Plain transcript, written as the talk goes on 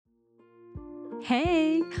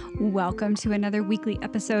Hey, welcome to another weekly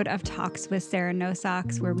episode of Talks with Sarah No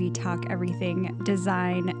Socks, where we talk everything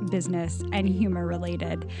design, business, and humor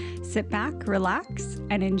related. Sit back, relax,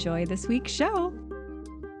 and enjoy this week's show.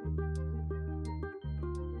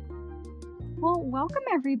 Well, welcome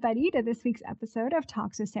everybody to this week's episode of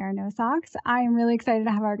Talks with Sarah No Socks. I am really excited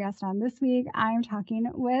to have our guest on this week. I am talking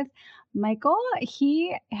with Michael.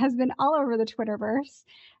 He has been all over the Twitterverse.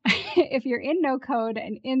 If you're in No Code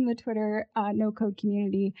and in the Twitter No Code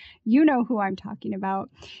community, you know who I'm talking about.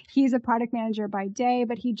 He's a product manager by day,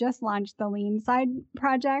 but he just launched the Lean Side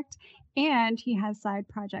Project, and he has Side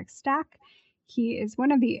Project Stack. He is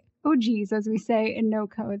one of the OGs, as we say, in No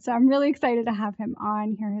Code. So I'm really excited to have him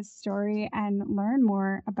on, hear his story, and learn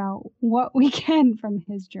more about what we can from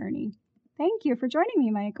his journey. Thank you for joining me,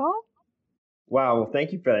 Michael. Wow. Well,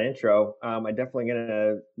 thank you for that intro. I'm definitely going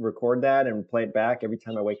to record that and play it back every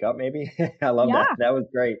time I wake up, maybe. I love that. That was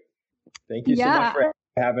great. Thank you so much for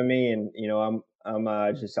having me. And,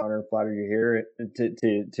 I'm just honored and flattered you're here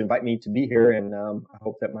to invite me to be here. And I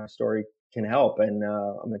hope that my story can help. And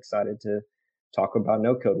I'm excited to talk about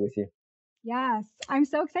No Code with you. Yes, I'm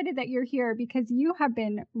so excited that you're here because you have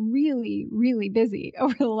been really, really busy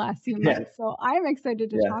over the last few months. So I'm excited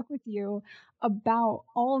to talk with you about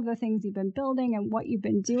all of the things you've been building and what you've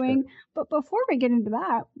been doing. Sure. But before we get into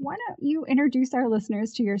that, why don't you introduce our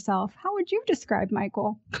listeners to yourself? How would you describe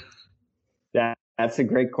Michael? That's a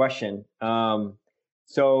great question.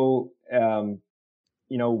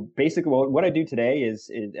 Basically, what I do today is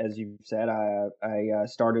as you said, I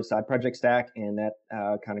started Side Project Stack, and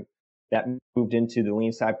that moved into the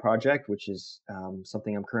Lean Side Project, which is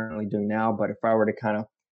something I'm currently doing now. But if I were to kind of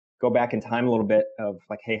go back in time a little bit of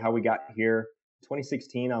like, hey, how we got here,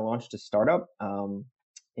 2016, I launched a startup, and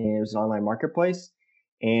it was an online marketplace,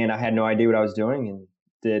 and I had no idea what I was doing and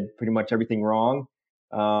did pretty much everything wrong.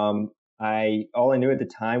 All I knew at the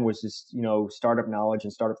time was just, startup knowledge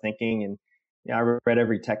and startup thinking. And I read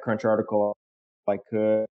every TechCrunch article I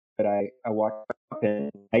could. But I watched up,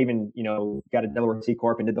 and I even, got a Delaware C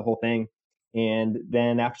Corp and did the whole thing. And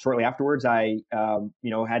then shortly afterwards, I,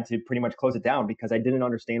 had to pretty much close it down because I didn't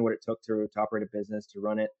understand what it took to operate a business, to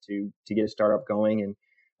run it, to get a startup going.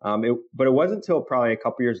 And but it wasn't until probably a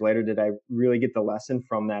couple years later did I really get the lesson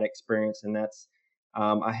from that experience. And that's,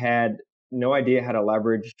 I had no idea how to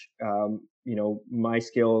leverage, my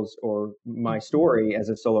skills or my story as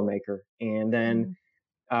a solo maker. And then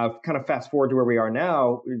kind of fast forward to where we are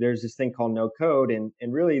now, there's this thing called No Code. And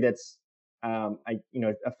really that's, a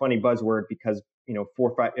funny buzzword because, 4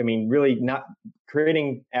 or 5, really not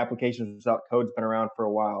creating applications without code's been around for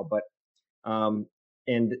a while. But,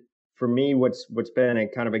 and for me, what's been a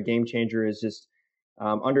kind of a game changer is just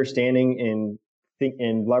understanding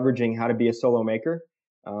and leveraging how to be a solo maker.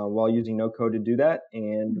 While using No Code to do that.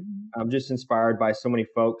 And I'm just inspired by so many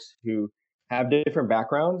folks who have different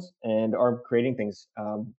backgrounds and are creating things,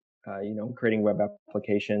 creating web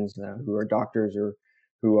applications, who are doctors or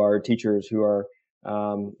who are teachers, who are,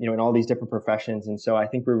 in all these different professions. And so I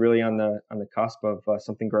think we're really on the cusp of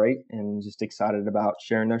something great, and just excited about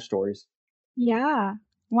sharing their stories. Yeah.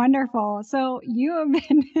 Wonderful. So you have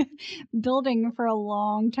been building for a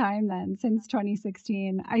long time then, since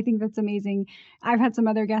 2016. I think that's amazing. I've had some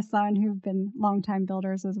other guests on who've been longtime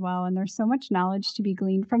builders as well, and there's so much knowledge to be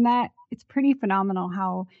gleaned from that. It's pretty phenomenal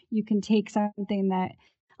how you can take something that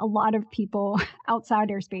a lot of people outside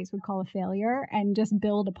our space would call a failure and just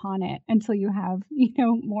build upon it until you have,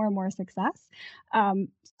 more and more success.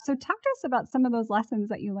 So talk to us about some of those lessons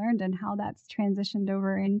that you learned and how that's transitioned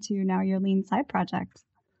over into now your Lean Side Project.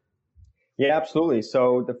 Yeah, absolutely.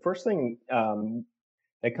 So the first thing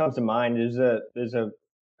that comes to mind is there's a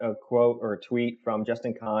quote or a tweet from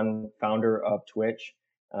Justin Kan, founder of Twitch.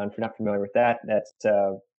 If you're not familiar with that, that's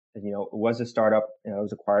it was a startup. It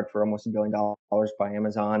was acquired for almost $1 billion by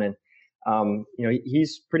Amazon, and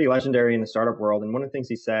he's pretty legendary in the startup world. And one of the things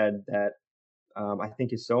he said that I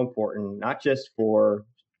think is so important, not just for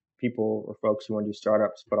people or folks who want to do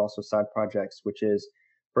startups, but also side projects, which is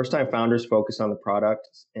first-time founders focus on the product,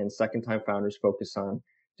 and second-time founders focus on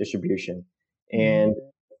distribution. And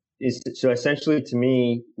so essentially, to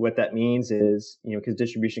me, what that means is, because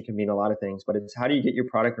distribution can mean a lot of things, but it's how do you get your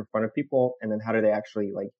product in front of people, and then how do they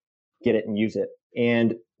actually get it and use it?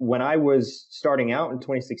 And when I was starting out in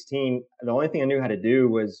 2016, the only thing I knew how to do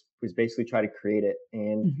was basically try to create it.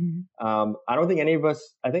 And I don't think any of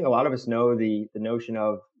us, I think a lot of us know the notion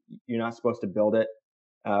of you're not supposed to build it,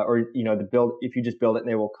 or if you just build it and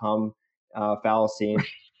they will come fallacy.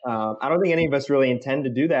 I don't think any of us really intend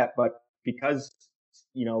to do that, but because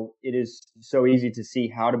it is so easy to see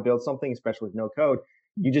how to build something, especially with no code,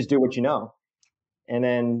 you just do what you know. And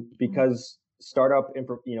then because startup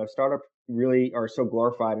really are so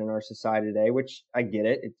glorified in our society today, which I get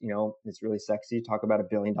it. It's really sexy to talk about $1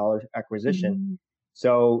 billion acquisition. Mhm.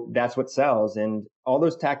 So that's what sells. And all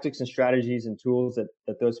those tactics and strategies and tools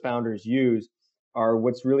that those founders use are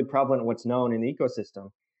what's really prevalent and what's known in the ecosystem.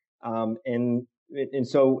 And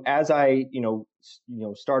so as I,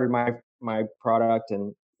 started my product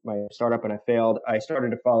and my startup and I failed, I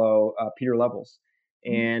started to follow Peter Levels.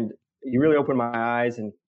 Mhm. And he really opened my eyes,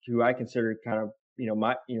 and who I considered kind of,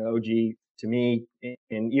 my, OG to me.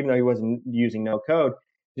 And even though he wasn't using no code,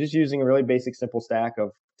 just using a really basic, simple stack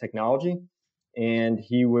of technology. And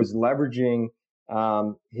he was leveraging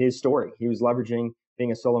his story. He was leveraging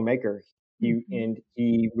being a solo maker. Mhm.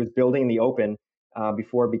 He was building the open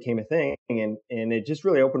before it became a thing, and it just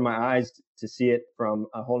really opened my eyes to see it from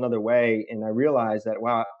a whole nother way. And I realized that,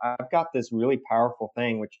 wow, I've got this really powerful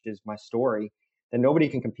thing, which is my story, that nobody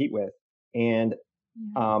can compete with. And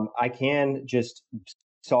Yeah. I can just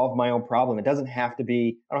solve my own problem. It doesn't have to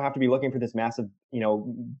be, I don't have to be looking for this massive,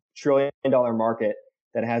 $1 trillion market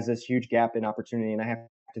that has this huge gap in opportunity. And I have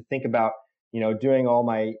to think about, doing all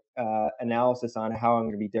my analysis on how I'm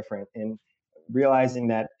going to be different, and realizing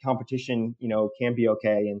that competition, can be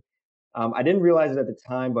okay. And I didn't realize it at the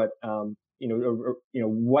time, but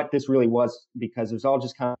what this really was, because it was all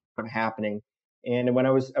just kind of happening. And when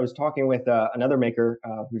I was talking with another maker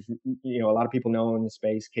who's a lot of people know in the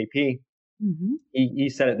space, KP. Mhm. He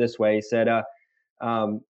said it this way. He said,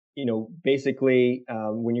 basically,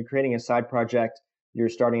 when you're creating a side project, you're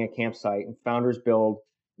starting a campsite, and founders build,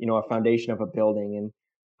 a foundation of a building.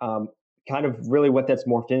 And kind of really what that's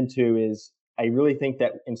morphed into is, I really think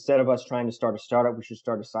that instead of us trying to start a startup, we should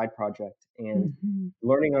start a side project, and Mhm.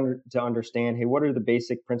 learning to understand, hey, what are the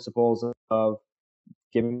basic principles of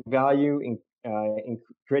giving value, in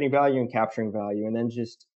creating value and capturing value, and then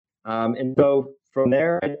just and so from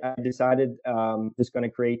there, I decided just going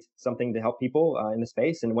to create something to help people in the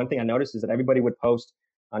space. And one thing I noticed is that everybody would post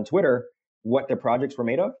on Twitter what their projects were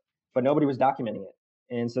made of, but nobody was documenting it.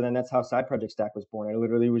 And so then that's how Side Project Stack was born. I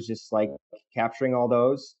literally was just like capturing all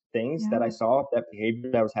those things that I Yeah. saw, that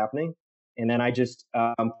behavior that was happening, and then I just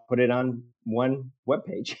put it on one web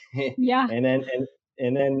page, Yeah. and then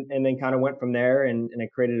and then kind of went from there. And I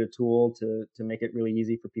created a tool to make it really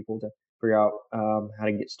easy for people to figure out how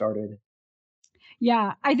to get started.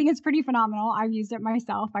 Yeah, I think it's pretty phenomenal. I've used it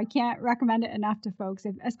myself. I can't recommend it enough to folks,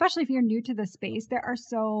 especially if you're new to the space. There are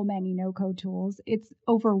so many no code tools. It's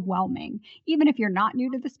overwhelming. Even if you're not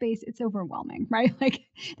new to the space, it's overwhelming, right? Like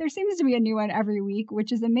there seems to be a new one every week,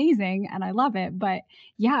 which is amazing and I love it. But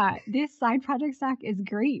yeah, this side project stack is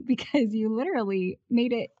great because you literally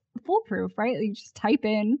made it foolproof, right? You just type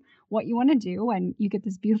in what you want to do and you get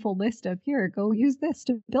this beautiful list of here, go use this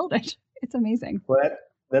to build it. It's amazing. Well,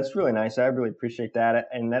 that's really nice. I really appreciate that,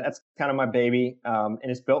 and that's kind of my baby. And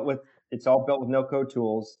it's all built with no code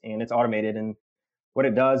tools, and it's automated. And what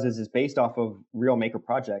it does is it's based off of real maker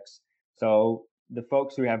projects. So the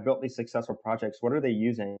folks who have built these successful projects, what are they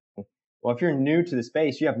using? Well, if you're new to the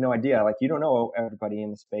space, you have no idea. Like, you don't know everybody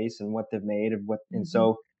in the space and what they've made, and Mhm.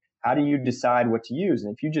 so how do you decide what to use?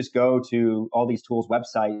 And if you just go to all these tools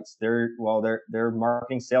websites, they're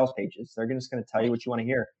marketing sales pages. They're just going to tell you what you want to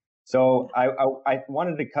hear. So I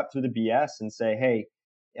wanted to cut through the BS and say, hey,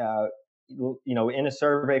 uh, in a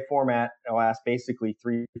survey format, I'll ask basically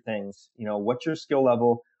three things. What's your skill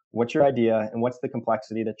level? What's your idea? And what's the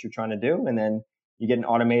complexity that you're trying to do? And then you get an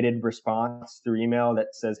automated response through email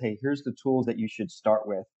that says, hey, here's the tools that you should start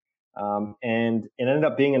with. And it ended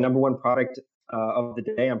up being a number one product of the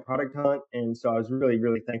day on Product Hunt. And so I was really,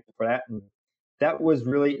 really thankful for that. And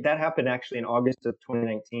that happened actually in August of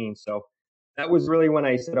 2019. So that was really when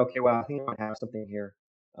I said, okay, well, I think I might have something here.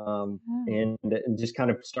 Yeah. And just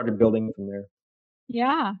kind of started building from there.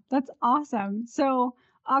 Yeah, that's awesome. So,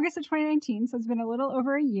 August of 2019, so it's been a little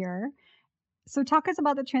over a year. So, talk us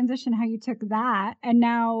about the transition, how you took that, and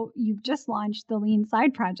now you've just launched the Lean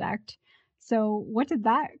Side Project. So, what did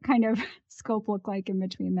that kind of scope look like in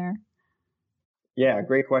between there? Yeah,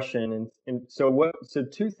 great question. And so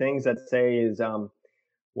two things I'd say is,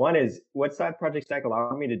 one is, what Side Project Stack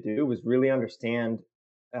allowed me to do was really understand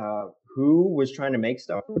who was trying to make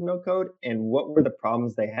stuff with no code and what were the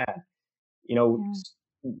problems they had. You know,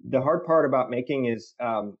 Yeah. the hard part about making is,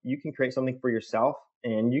 you can create something for yourself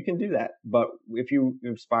and you can do that. But if you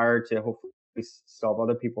aspire to hopefully solve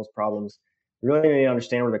other people's problems, you really need to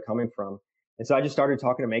understand where they're coming from. And so I just started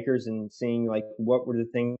talking to makers and seeing like what were the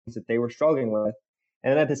things that they were struggling with.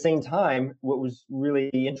 And then at the same time, what was really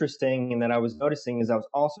interesting and that I was noticing is I was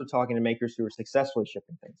also talking to makers who were successfully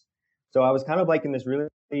shipping things. So I was kind of like in this really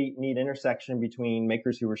neat intersection between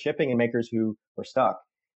makers who were shipping and makers who were stuck.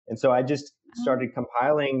 And so I just Oh, started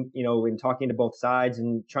compiling, and talking to both sides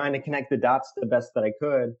and trying to connect the dots the best that I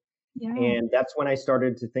could. yeah. And that's when I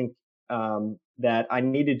started to think that I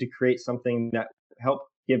needed to create something that helped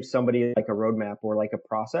give somebody like a roadmap or like a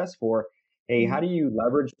process for, hey, how Mm, do you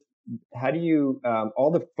leverage, how do you,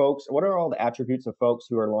 all the folks, what are all the attributes of folks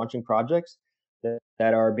who are launching projects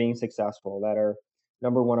that are being successful, that are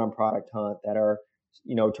number one on Product Hunt, that are,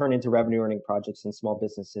 turned into revenue earning projects in small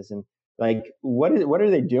businesses. And like, what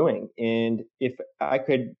are they doing? And if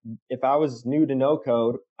I was new to no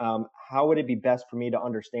code, how would it be best for me to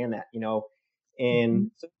understand that, mhm,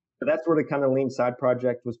 And so that's where the kind of lean side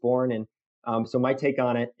project was born. And so my take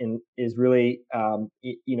on it is really,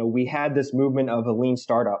 we had this movement of a lean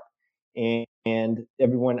startup, and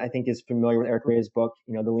everyone I think is familiar with Eric Ria's book,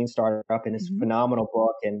 The Lean Startup, and it's a mhm, phenomenal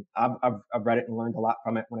book. And I've read it and learned a lot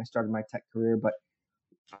from it when I started my tech career. But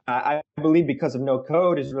I believe because of no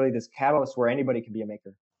code is really this catalyst where anybody can be a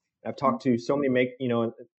maker. I've mm, talked to so many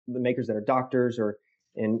the makers that are doctors or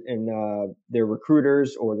they're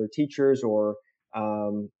recruiters or they're teachers or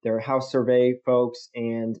they're house survey folks,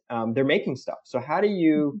 and they're making stuff. So mhm, how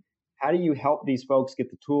do you help these folks get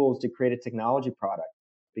the tools to create a technology product?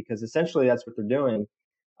 Because essentially that's what they're doing.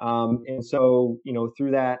 And so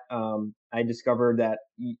through that, I discovered that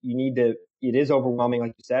you need to. It is overwhelming,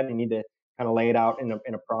 like you said. You need to kind of lay it out in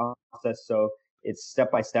a process. So it's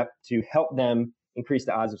step by step to help them increase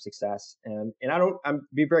the odds of success. And I'm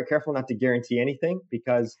be very careful not to guarantee anything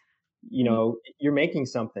because, right. you're making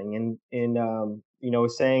something. And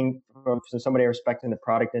saying from somebody I respect in the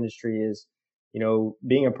product industry is,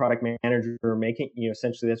 being a product manager, making,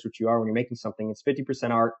 essentially that's what you are when you're making something. It's 50%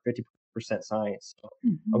 art, 50% science. So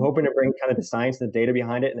I'm Mhm. hoping to bring kind of the science and the data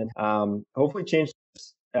behind it, and then hopefully change.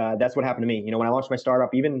 That's what happened to me. When I launched my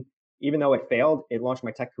startup, even though it failed, it launched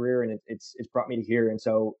my tech career, and it's brought me to here. And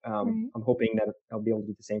so Right. I'm hoping that I'll be able to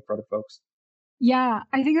do the same for other folks. Yeah,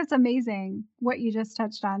 I think that's amazing what you just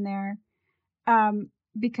touched on there. Um,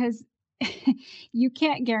 because you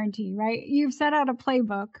can't guarantee, right? You've set out a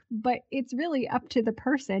playbook, but it's really up to the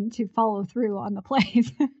person to follow through on the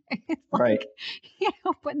plays. It's Right. like,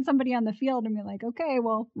 putting somebody on the field and be like, okay,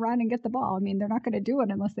 well, run and get the ball. I mean, they're not going to do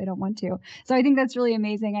it unless they don't want to. So I think that's really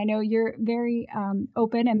amazing. I know you're very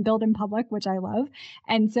open and build in public, which I love.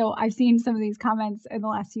 And so I've seen some of these comments in the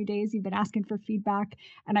last few days. You've been asking for feedback,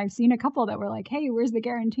 and I've seen a couple that were like, hey, where's the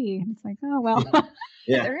guarantee? And it's like, oh, well,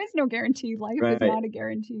 Yeah. there is no guarantee. Life is Right. not a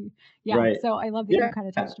guarantee. Yeah. Right. So I love that you Yeah. kind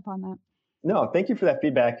of touched upon that. No, thank you for that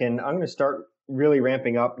feedback. And I'm going to start really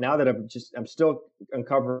ramping up now that I'm still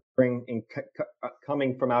uncovering and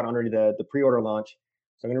coming from out under the pre-order launch.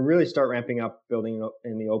 So I'm going to really start ramping up building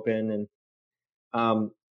in the open.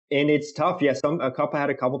 Um, and it's tough. Yeah. I had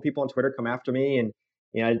a couple people on Twitter come after me, and,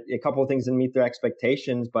 a couple of things didn't meet their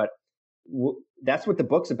expectations, but that's what the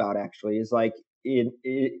book's about actually, is like in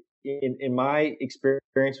my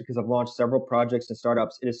experience, because I've launched several projects and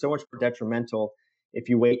startups, it is so much more detrimental if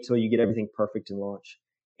you wait till you get everything perfect in launch.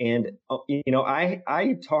 And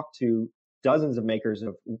I talk to dozens of makers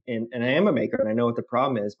and I am a maker and I know what the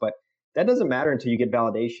problem is, but that doesn't matter until you get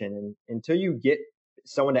validation and until you get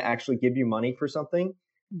someone to actually give you money for something,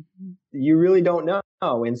 Mhm. you really don't know.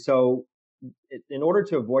 And so in order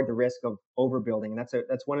to avoid the risk of overbuilding, and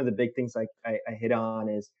that's one of the big things I hit on,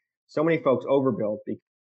 is so many folks overbuild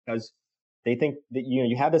because they think that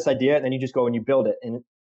you have this idea and then you just go and you build it. And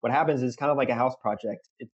what happens is kind of like a house project.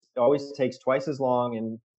 It always takes twice as long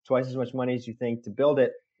and twice as much money as you think to build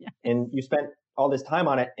it. Yes. And you spent all this time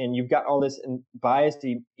on it and you've got all this biased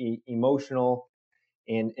emotional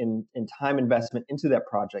and time investment into that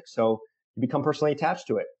project. So you become personally attached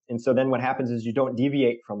to it. And so then what happens is you don't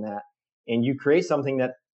deviate from that and you create something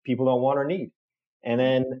that people don't want or need. And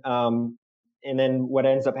then, what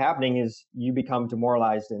ends up happening is you become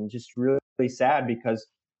demoralized and just really, really sad because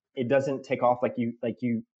it doesn't take off like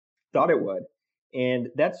you thought it would. And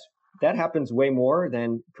that happens way more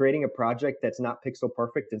than creating a project that's not pixel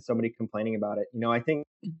perfect and somebody complaining about it. I think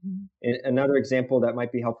Mhm. another example that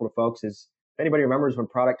might be helpful to folks is if anybody remembers when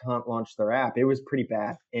Product Hunt launched their app, it was pretty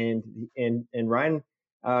bad, and Ryan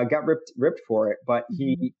got ripped for it, but Mhm.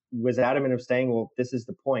 he was adamant of saying, "Well, this is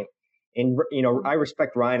the point." And I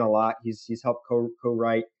respect Ryan a lot. He's helped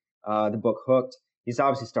co-write the book Hooked. He's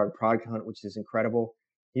obviously started Product Hunt, which is incredible.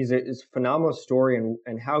 It's a phenomenal story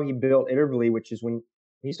and how he built Iterably, which is when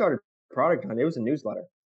he started Product Hunt. It was a newsletter,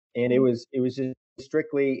 and it Right. was it was just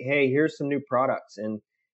strictly, hey, here's some new products, and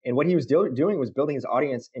what he was doing was building his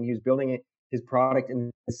audience, and he was building his product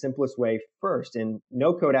in the simplest way first. And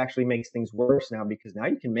no code actually makes things worse now because now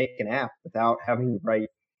you can make an app without having to write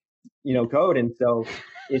code. And so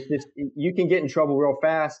it's just, you can get in trouble real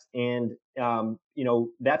fast. And,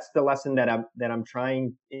 that's the lesson that I'm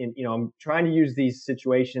trying in, I'm trying to use these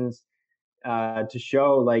situations to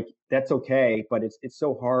show like that's okay, but it's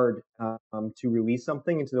so hard to release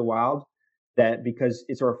something into the wild that because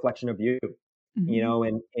it's a reflection of you,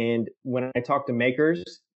 Mhm. and when I talk to makers,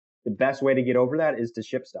 the best way to get over that is to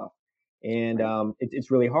ship stuff, and Right. it's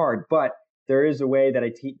really hard. But there is a way that I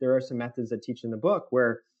teach. There are some methods I teach in the book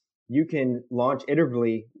where you can launch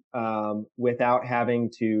iteratively without having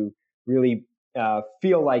to really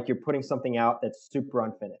feel like you're putting something out that's super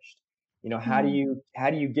unfinished. How do Yeah.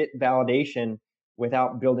 you get validation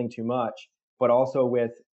without building too much, but also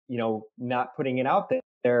with not putting it out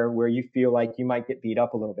there where you feel like you might get beat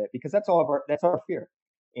up a little bit, because that's our fear,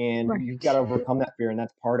 and you've got Right. to overcome that fear, and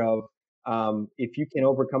that's part of if you can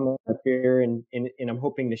overcome that fear, and I'm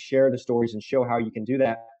hoping to share the stories and show how you can do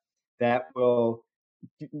that. That will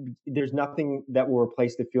There's nothing that will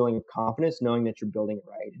replace the feeling of confidence knowing that you're building it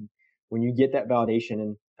right. And when you get that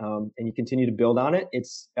validation and you continue to build on it,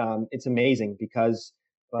 it's amazing because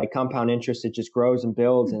like compound interest, it just grows and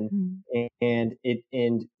builds, Mhm. and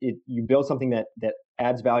you build something that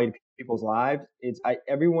adds value to people's lives.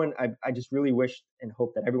 I just really wish and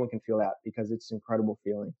hope that everyone can feel that because it's an incredible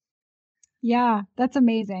feeling. Yeah, that's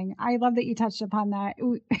amazing. I love that you touched upon that.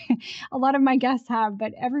 A lot of my guests have,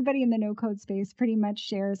 but everybody in the no code space pretty much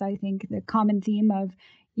shares, I think, the common theme of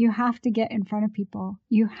you have to get in front of people.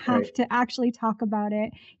 You Right. have to actually talk about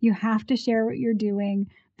it. You have to share what you're doing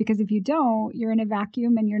because if you don't, you're in a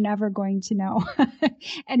vacuum and you're never going to know.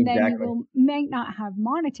 And then you Exactly. will may not have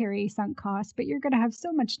monetary sunk costs, but you're going to have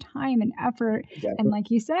so much time and effort. And Exactly. like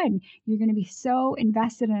you said, you're going to be so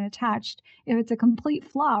invested and attached. If it's a complete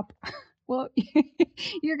flop, well,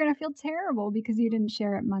 you're gonna feel terrible because you didn't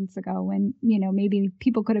share it months ago when, maybe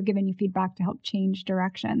people could have given you feedback to help change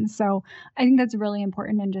direction. So I think that's really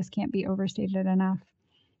important and just can't be overstated enough.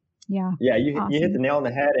 Yeah. Yeah, you hit the Awesome. nail on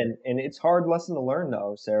the head, and it's hard lesson to learn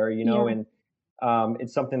though, Sarah. Yeah. And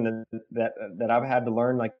it's something that I've had to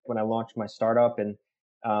learn, like when I launched my startup. And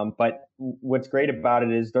but what's great about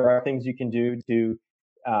it is there are things you can do to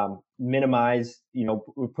minimize,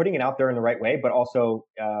 putting it out there in the right way, but also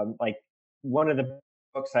like one of the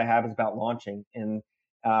books I have is about launching, and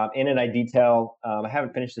in it I detail. I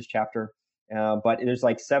haven't finished this chapter, but there's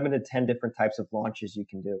like 7 to 10 different types of launches you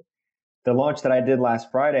can do. The launch that I did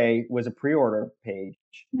last Friday was a pre-order page,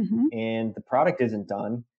 Hmm. and the product isn't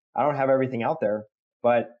done. I don't have everything out there,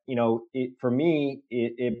 but for me,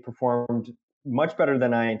 it performed much better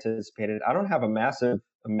than I anticipated. I don't have a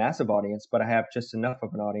massive audience, but I have just enough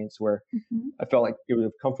of an audience where Hmm. I felt like it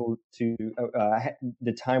was comfortable to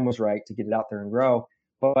the time was right to get it out there and grow.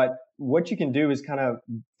 But what you can do is kind of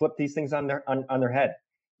flip these things on their head.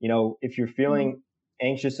 If you're Right. feeling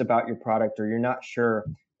anxious about your product, or you're not sure,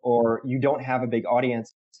 or you don't have a big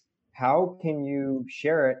audience, how can you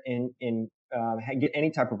share it and get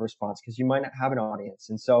any type of response, because you might not have an audience?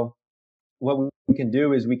 And so what we can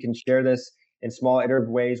do is we can share this in small iterative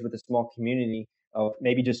ways with a small community of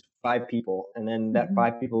maybe just 5 people, and then that Hmm.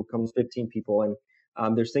 5 people becomes 15 people.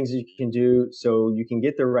 And there's things that you can do so you can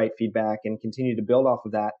get the right feedback and continue to build off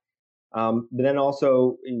of that. But then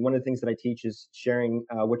also, one of the things that I teach is sharing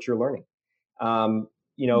what you're learning. um,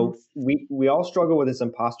 Yes. we all struggle with this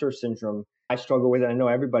imposter syndrome. I struggle with it. I know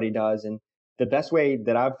everybody does. And the best way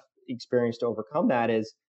that I've experienced to overcome that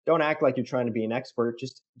is, don't act like you're trying to be an expert.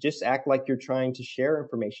 Just act like you're trying to share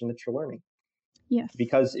information that you're learning. Yes.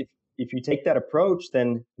 Because if you take that approach,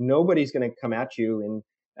 then nobody's going to come at you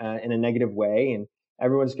in a negative way, and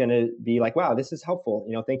everyone's going to be like, "Wow, this is helpful.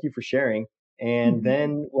 Thank you for sharing." And Hmm.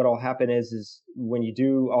 then what'll happen is when you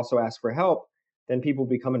do also ask for help, then people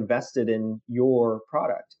become invested in your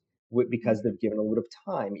product because Right. they've given a little bit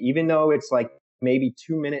of time, even though it's like maybe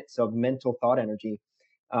 2 minutes of mental thought energy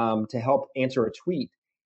to help answer a tweet.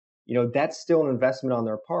 That's still an investment on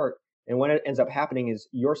their part. And what it ends up happening is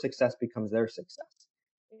your success becomes their success.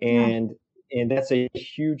 Yeah. And that's a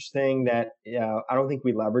huge thing that I don't think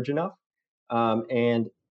we leverage enough. And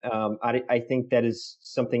I think that is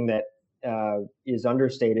something that is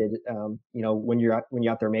understated. When you're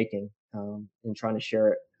out there making and trying to share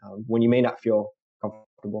it when you may not feel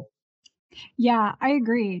comfortable. Yeah, I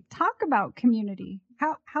agree. Talk about community.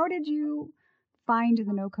 How did you find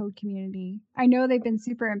the no code community? I know they've been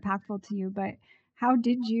super impactful to you, but how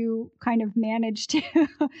did you kind of manage to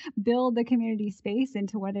build the community space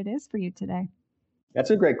into what it is for you today?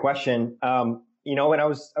 That's a great question. When I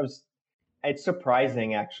was it's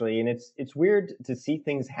surprising actually, and it's weird to see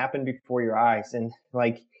things happen before your eyes, and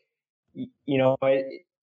like y- you know, I,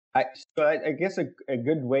 I guess a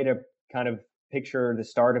good way to kind of picture the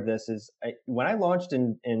start of this is when I launched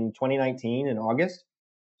in 2019 in August.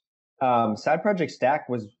 Side Project Stack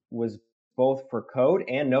was both for code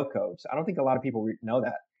and no code. So I don't think a lot of people know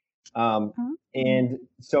that. Huh? And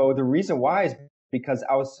so the reason why is because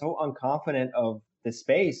I was so unconfident of the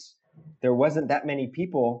space. There wasn't that many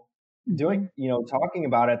people doing, talking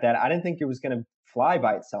about it, that I didn't think it was going to fly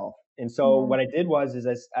by itself. And so Yeah. what I did was,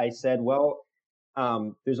 I said, well,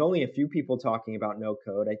 there's only a few people talking about no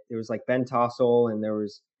code. There was like Ben Tossell, and there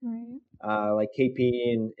was Right. like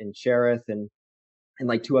KP and Sheriff and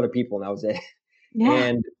like two other people, and that was it.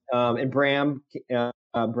 Yeah. And Bram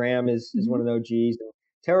is one Mhm. of the OGs.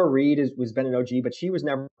 Tara Reid was been an OG, but she was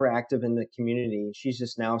never active in the community. She's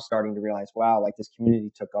just now starting to realize, wow, like this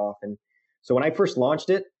community took off. And so when I first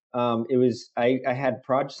launched it, it was I had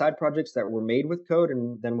side projects that were made with code,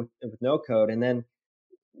 and then with no code. And then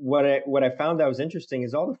what I found that was interesting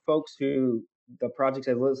is all the folks who the projects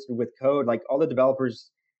I listed with code, like all the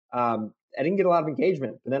developers, I didn't get a lot of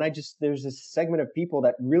engagement. But then there's this segment of people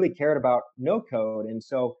that really cared about no code, and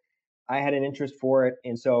so I had an interest for it,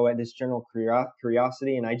 and so I had this general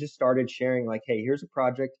curiosity, and I just started sharing like, hey, here's a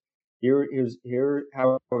project, here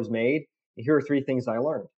how it was made, and here are three things I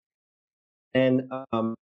learned. And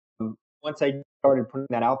once I started putting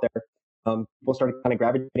that out there, people started kind of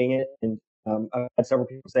gravitating it, and I had several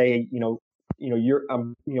people say, you're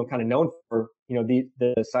kind of known for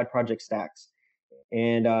the side project stacks,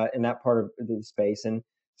 and in that part of the space. And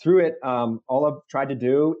through it, all I've tried to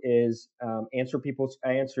do is I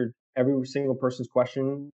answered every single person's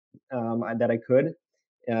question that I could,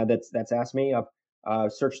 that's asked me.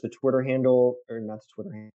 I've searched the Twitter handle, or not the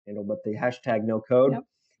Twitter handle, but the hashtag no code. Yep.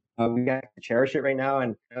 We got to cherish it right now,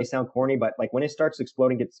 and it may sound corny, but like when it starts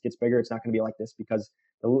exploding, gets bigger, it's not going to be like this, because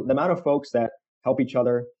the amount of folks that help each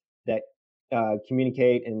other, that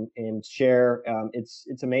communicate and share,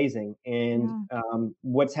 it's amazing. And Yeah.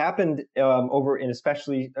 what's happened over, and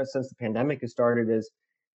especially since the pandemic has started, is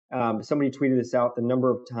somebody tweeted this out. The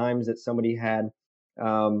number of times that somebody had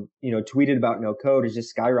tweeted about no code has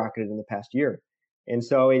just skyrocketed in the past year. And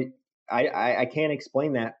so I can't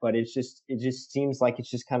explain that, but it just seems like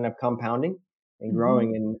it's just kind of compounding and Mhm.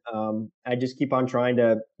 growing. And I just keep on trying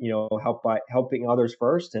to help by helping others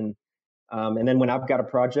first, and then when I've got a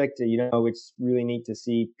project, it's really neat to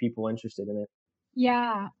see people interested in it.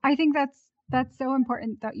 Yeah, I think that's so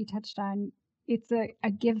important that you touched on. It's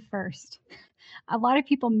a give first. A lot of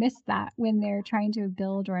people miss that when they're trying to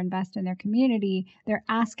build or invest in their community. They're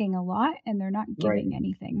asking a lot and they're not Right. giving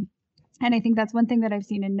anything. And I think that's one thing that I've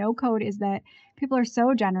seen in no code is that people are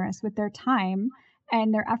so generous with their time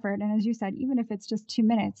and their effort. And as you said, even if it's just 2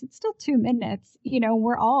 minutes, it's still 2 minutes.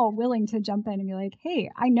 We're all willing to jump in and be like,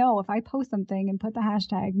 hey, I know if I post something and put the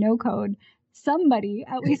hashtag no code, somebody,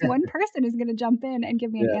 at least one person is going to jump in and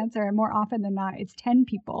give me an Yeah. answer. And more often than not, it's 10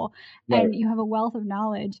 people. Right. And you have a wealth of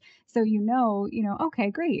knowledge. So,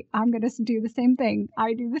 okay, great. I'm going to do the same thing.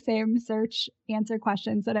 I do the same search, answer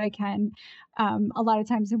questions that I can. A lot of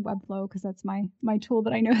times in Webflow, because that's my tool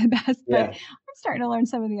that I know the best. But Yeah. I'm starting to learn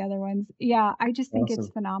some of the other ones. Yeah, I just think it's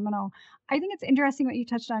Awesome. phenomenal. I think it's interesting what you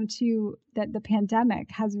touched on too, that the pandemic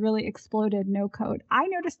has really exploded no code. I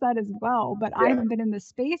noticed that as well, but I Yeah. haven't been in the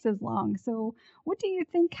space as long. So, what do you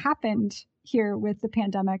think happened here with the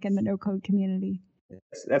pandemic and the no code community?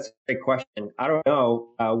 That's a great question. I don't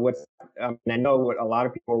know what's. I know what a lot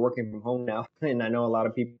of people are working from home now, and I know a lot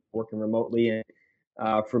of people working remotely. And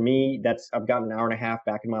for me, I've got an hour and a half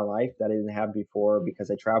back in my life that I didn't have before, because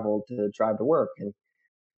I traveled to drive to work.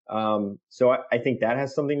 And so I think that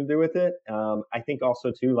has something to do with it. I think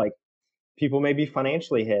also too, like, people may be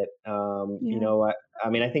financially hit. Yeah. I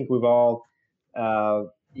mean, I think we've all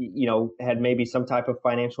had maybe some type of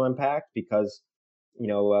financial impact, because you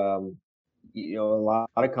know um, a lot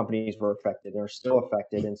of companies were affected and are still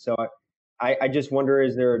affected. And so I just wonder,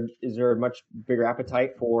 is there a much bigger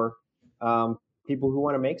appetite for people who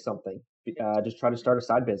want to make something, just try to start a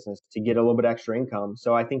side business to get a little bit extra income.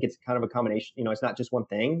 So I think it's kind of a combination. It's not just one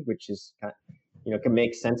thing, which is kind of, can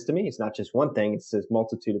make sense to me. It's not just one thing; it's a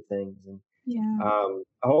multitude of things. And Yeah.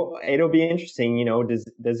 it'll be interesting.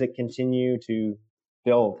 Does it continue to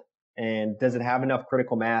build, and does it have enough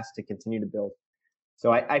critical mass to continue to build?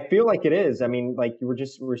 So I feel like it is. I mean, like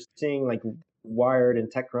we're seeing like Wired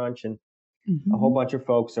and TechCrunch and a whole Mhm. bunch of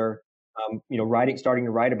folks are, starting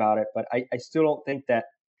to write about it. But I still don't think that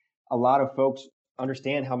a lot of folks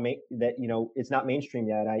understand that it's not mainstream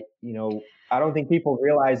yet. I don't think people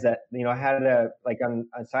realize that. I had like on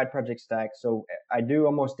side project Stack, so I do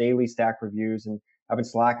almost daily Stack reviews, and I've been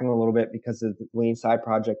slacking a little bit because of the lean side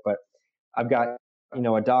project. But I've got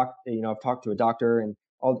a doc. I've talked to a doctor, and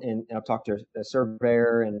I've talked to a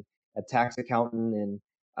surveyor, and a tax accountant and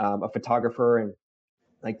a photographer. And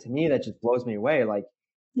like, to me, that just blows me away. Like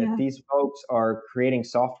that Yeah. these folks are creating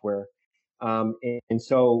software. And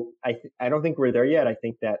so I don't think we're there yet. I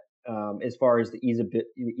think that as far as the ease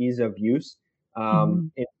of use,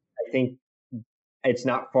 Mhm. I think it's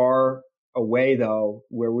not far away though,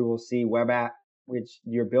 where we will see web app, which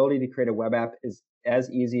your ability to create a web app is as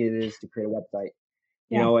easy as it is to create a website.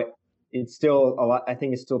 You Yeah. know, it's still a lot. I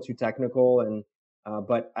think it's still too technical, and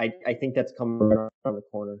but I think that's coming around the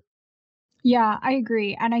corner. Yeah, I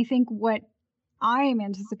agree. And I think what I'm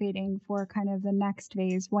anticipating for kind of the next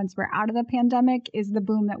phase once we're out of the pandemic is the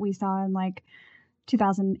boom that we saw in like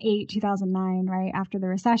 2008, 2009, right after the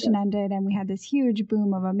Yeah, recession ended, and we had this huge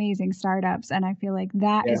boom of amazing startups. And I feel like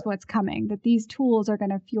that yeah, is what's coming, that these tools are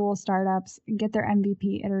going to fuel startups, get their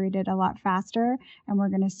MVP iterated a lot faster. And we're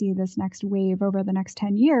going to see this next wave over the next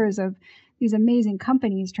 10 years of these amazing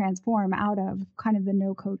companies transform out of kind of the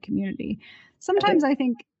no code community. I think Sometimes I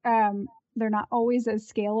think they're not always as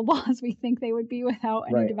scalable as we think they would be without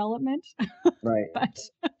any right, development, right, but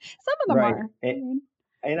some of them right. are. I And,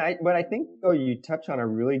 mean, but I think though you touch on a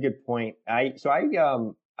really good point. I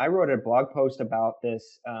wrote a blog post about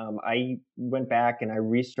this. I went back and I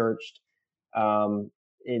researched and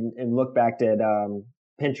looked back at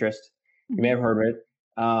Pinterest. You may mhm, have heard of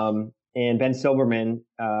it. And Ben Silverman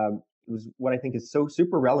was what I think is so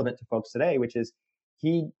super relevant to folks today, which is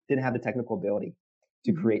he didn't have the technical ability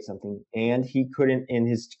to mhm, create something, and he couldn't. And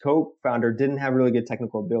his co-founder didn't have really good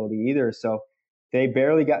technical ability either. So they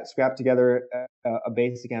barely got scrapped together a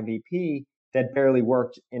basic MVP that barely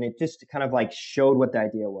worked, and it just kind of like showed what the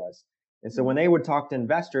idea was. And so when right. they would talk to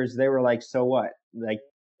investors, they were like, "So what?" Like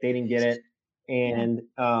they didn't get it. Yeah. And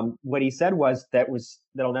what he said was that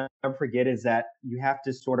I'll never forget is that you have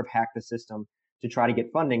to sort of hack the system to try to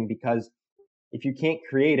get funding, because if you can't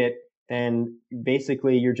create it, then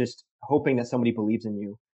basically you're just hoping that somebody believes in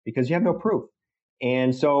you because you have no Mhm. proof.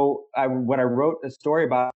 And so what I wrote a story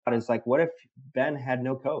about is like, what if Ben had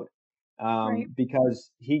no code? Right.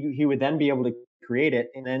 Because he would then be able to create it,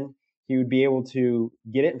 and then he would be able to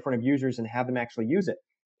get it in front of users and have them actually use it.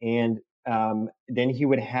 And then he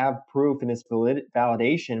would have proof and this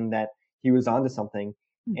validation that he was onto something.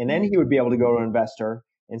 And then Mhm. he would be able to go to an investor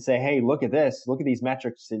and say, "Hey, look at this. Look at these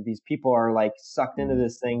metrics. These people are like sucked into Right.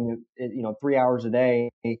 this thing, 3 hours a day,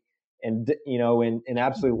 and and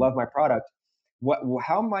absolutely Mhm. love my product."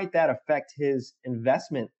 How might that affect his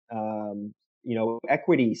investment,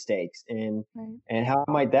 equity stakes, Right. and how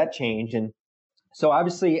might that change? And so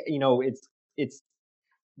obviously, it's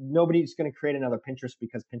nobody's going to create another Pinterest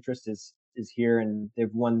because Pinterest is here and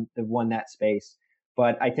they've won that space.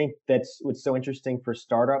 But I think that's what's so interesting for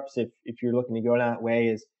startups, if you're looking to go that way,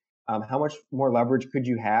 is how much more leverage could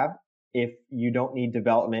you have if you don't need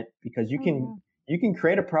development, because you Oh, can yeah. you can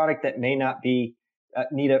create a product that may not be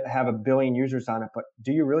need to have a billion users on it, but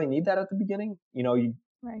do you really need that at the beginning?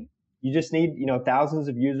 Right. You just need, thousands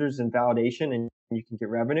of users and validation, and you can get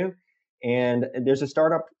revenue. And there's a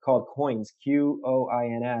startup called Coins,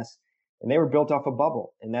 Qoins, and they were built off a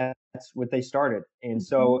bubble, and that's what they started. And Mhm.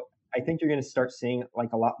 so I think you're going to start seeing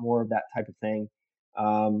like a lot more of that type of thing.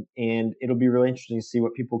 And it'll be really interesting to see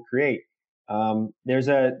what people create. There's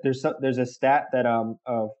a stat that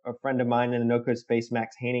a friend of mine in the no code space,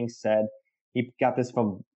 Max Haining, said. He got this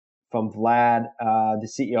from Vlad, the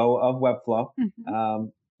CEO of Webflow,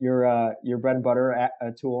 Mhm. your bread and butter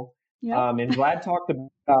tool. Yep. And Vlad talked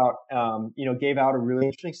about, gave out a really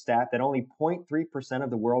interesting stat that only 0.3% of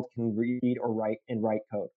the world can read or write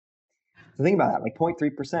code. So think about that, like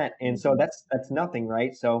 0.3%. And so Crazy. that's nothing,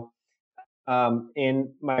 right? So,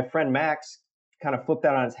 and my friend Max kind of flipped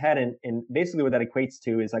that on its head. And basically what that equates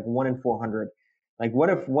to is like 1 in 400. Like what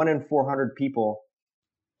if 1 in 400 people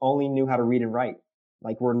only knew how to read and write?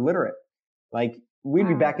 Like we're literate. Like we'd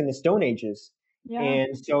be Wow. back in the Stone Ages. Yeah.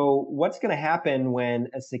 And so what's going to happen when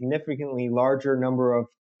a significantly larger number of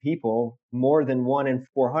people, more than 1 in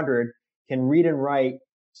 400, can read and write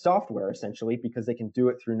software essentially because they can do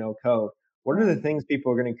it through no code? What are the Right. things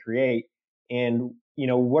people are going to create? And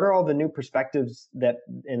what are all the new perspectives that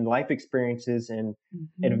in life experiences and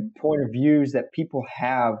Mhm. point of views that people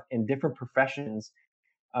have in different professions?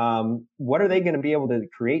 What are they going to be able to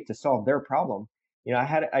create to solve their problem?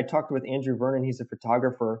 I talked with Andrew Vernon. He's a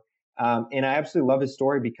photographer, and I absolutely love his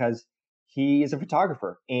story because he is a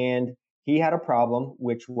photographer and he had a problem,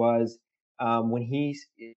 which was when he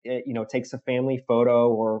takes a family photo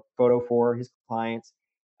or photo for his clients,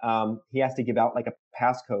 he has to give out like a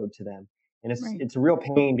passcode to them, and it's Right. it's a real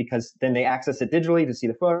pain because then they access it digitally to see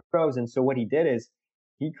the photos. And so what he did is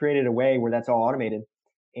he created a way where that's all automated,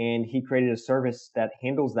 and he created a service that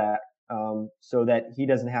handles that so that he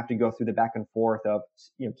doesn't have to go through the back and forth of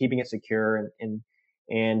keeping it secure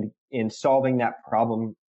and solving that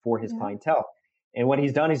problem for his Yeah. clientele. And what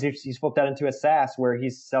he's done is he's flipped that into a SaaS where he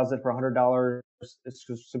sells it for $100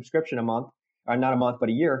 subscription a month, or not a month, but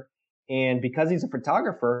a year. And because he's a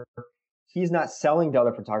photographer, he's not selling to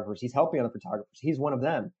other photographers. He's helping other photographers. He's one of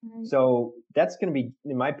them. Right. So that's going to be,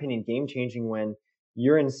 in my opinion, game changing when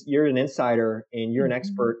you're an insider and you're an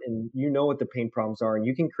expert and you know what the pain problems are and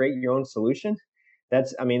you can create your own solution.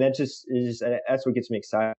 That's what gets me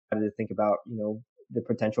excited to think about, the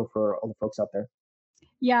potential for all the folks out there.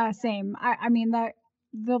 Yeah, same. I mean that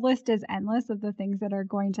the list is endless of the things that are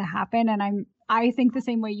going to happen, and I think the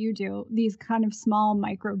same way you do. These kind of small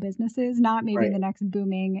micro businesses, not maybe Right. the next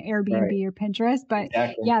booming Right. Airbnb or Pinterest, but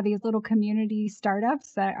Exactly. yeah, these little community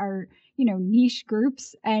startups that are, niche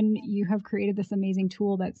groups, and you have created this amazing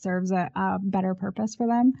tool that serves a better purpose for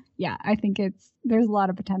them. Yeah, I think there's a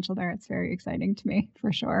lot of potential there. It's very exciting to me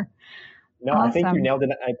for sure. No, I think you Awesome. nailed it.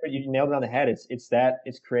 You nailed it on the head.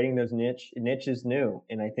 It's creating those niches new,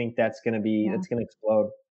 and I think Yeah. that's gonna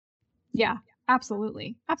explode. Yeah,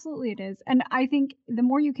 absolutely. Absolutely it is. And I think the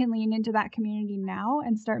more you can lean into that community now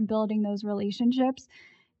and start building those relationships,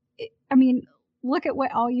 I mean, look at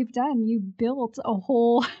what all you've done. You built a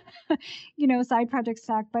whole, side project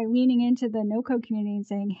stack by leaning into the no code community and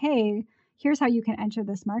saying, hey, here's how you can enter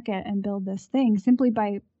this market and build this thing simply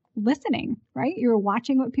by listening, right? You're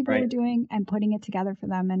watching what people are Right. doing and putting it together for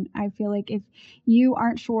them. And I feel like if you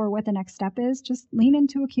aren't sure what the next step is, just lean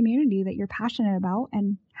into a community that you're passionate about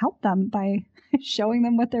and help them by showing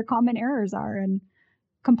them what their common errors are and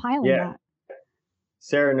compiling Yeah. that.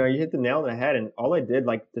 Sarah, no, you hit the nail on the head. And all I did,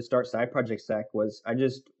 like to start Side Project Stack, was I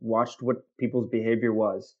just watched what people's behavior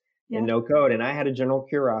was in Yep. no code. And I had a general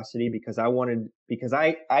curiosity because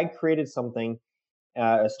I created something,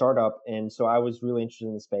 a startup. And so I was really interested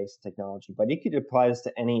in the space technology, but it could apply this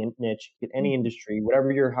to any niche, any Mhm. industry,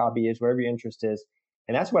 whatever your hobby is, whatever your interest is.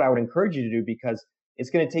 And that's what I would encourage you to do because it's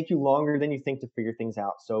going to take you longer than you think to figure things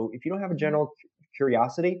out. So if you don't have a Right. general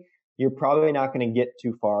curiosity, you're probably not going to get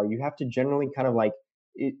too far. You have to generally kind of like,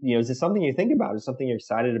 is this something you think about? Is it something you're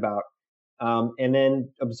excited about? And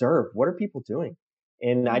then observe, what are people doing?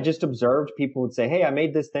 And I Yeah. just observed people would say, hey, I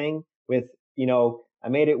made this thing with, I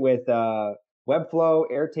made it with Webflow,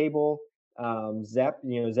 Airtable,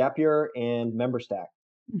 Zapier, and MemberStack.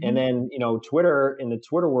 And Mhm. then, Twitter, in the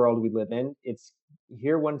Twitter world we live in, it's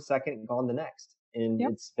here one second, gone the next. And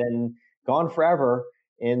Yep. it's been gone forever.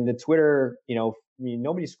 And the Twitter,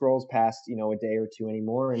 nobody scrolls past, a day or two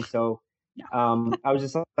anymore. And so Yeah. I was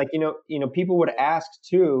just like, people would ask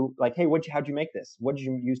too, like, hey, how'd you make this? What did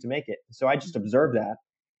you use to make it? So I just Mhm. observed that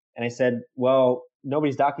and I said, well,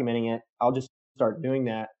 nobody's documenting it. I'll just start doing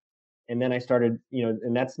that. And then I started,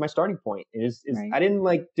 and that's my starting point is Right. I didn't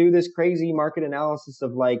like do this crazy market analysis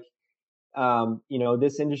of like,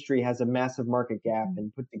 this industry has a massive market gap Mhm.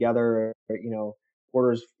 and put together,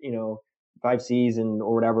 orders, 5 Cs and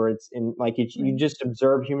or whatever. It's in like you Right. just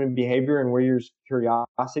observe human behavior and where your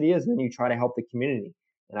curiosity is, and then you try to help the community.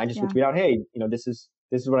 And I just would Yeah. tweet out, hey, this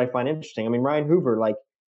is what I find interesting. I mean, Ryan Hoover, like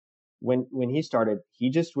when he started, he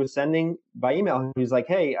just was sending by email. He's like,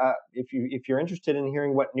 hey, if you're interested in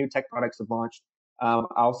hearing what new tech products have launched,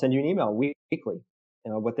 I'll send you an email weekly,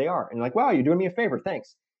 what they are. And like, wow, you're doing me a favor,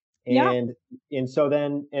 thanks. Yeah.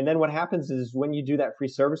 And then what happens is when you do that free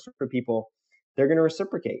service for people, they're going to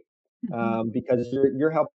reciprocate Mhm. because you're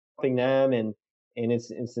helping them and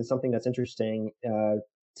it's something that's interesting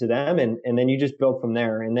to them, and then you just build from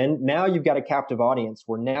there. And then now you've got a captive audience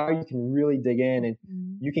where now you can really dig in and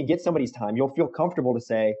Mhm. you can get somebody's time. You'll feel comfortable to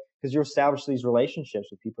say, because you establish these relationships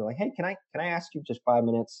with people like, hey, can I ask you just 5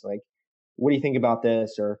 minutes? Like, what do you think about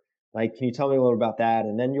this? Or like, can you tell me a little about that?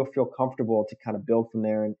 And then you'll feel comfortable to kind of build from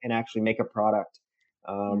there and actually make a product.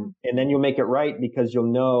 Yeah. And then you'll make it right because you'll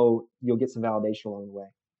know you'll get some validation along the way.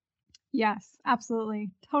 Yes,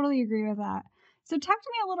 absolutely. Totally agree with that. So talk to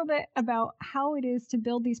me a little bit about how it is to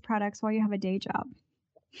build these products while you have a day job.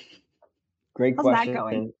 Great How's that question.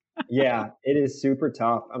 going? Yeah, it is super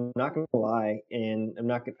tough. I'm not gonna lie, and I'm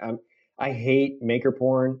not gonna. I hate maker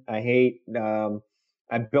porn. I hate.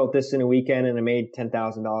 I built this in a weekend and I made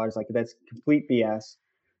 $10,000. Like that's complete BS.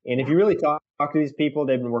 And if Yeah. you really talk to these people,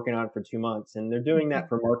 they've been working on it for 2 months, and they're doing that Mhm.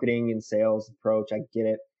 for marketing and sales approach. I get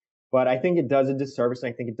it, but I think it does a disservice,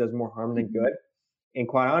 and I think it does more harm than Mhm. good. And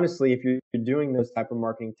quite honestly, if you're doing those type of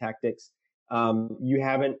marketing tactics, you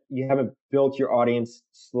haven't built your audience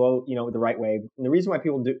the right way. And the reason why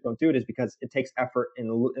people don't do it is because it takes effort and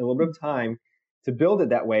a little bit of Mhm. time to build it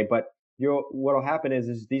that way. But what'll happen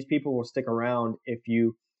is these people will stick around if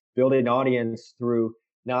you build an audience through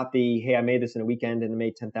not the, hey, I made this in a weekend and I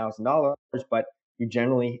made $10,000, but you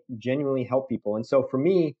generally genuinely help people. And so for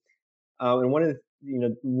me, and one of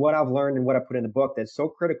the, what I've learned and what I put in the book that's so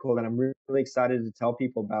critical that I'm really excited to tell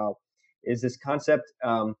people about is this concept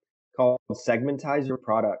called segmentize your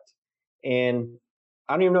product. And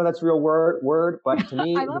I don't even know that's a real word, but to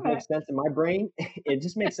me, I it love just it. makes sense in my brain. It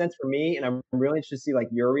just makes sense for me, and I'm really interested to see like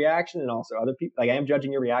your reaction and also other people. Like I am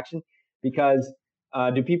judging your reaction because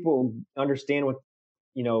do people understand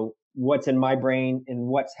what's in my brain and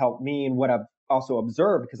what's helped me and what I've also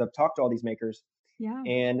observed because I've talked to all these makers. Yeah.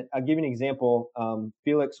 And I'll give you an example.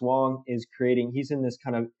 Felix Wong is creating. He's in this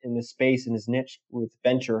kind of in this space in this niche with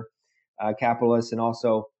venture capitalists and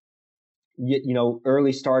also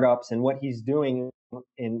early startups. And what he's doing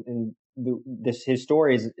this his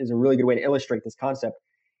story is a really good way to illustrate this concept.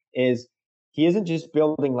 Is he isn't just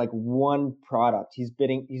building like one product. He's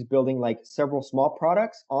building like several small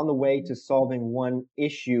products on the way to solving one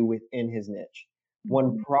issue within his niche,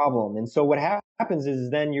 one Mhm. problem. And so what happens is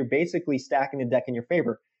then you're basically stacking the deck in your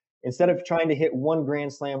favor. Instead of trying to hit one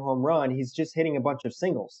grand slam home run, he's just hitting a bunch of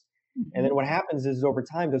singles. And then Mhm. what happens is over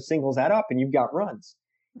time those singles add up and you've got runs.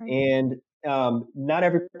 Right. And not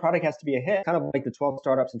every product has to be a hit, kind of like the 12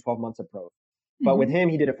 startups in 12 months approach. But with Mhm. him,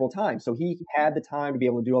 he did it full time, so he had the time to be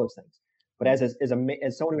able to do all those things. But Right.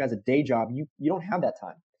 as someone who has a day job, you don't have that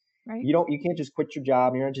time. Right. You can't just quit your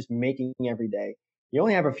job. You're not just making every day. You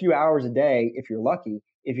only have a few hours a day if you're lucky,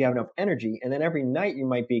 if you have enough energy, and then every night you're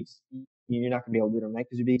not going to be able to do it at night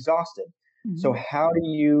because you'll be exhausted. So Mhm. how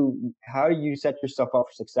do you set yourself up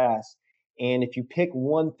for success? And if you pick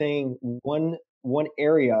one thing, one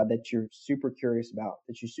area that you're super curious about,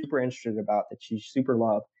 that you're super interested about, that you super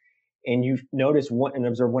love, and you notice one and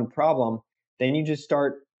observe one problem, then you just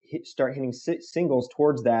start hitting singles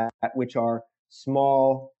towards that, which are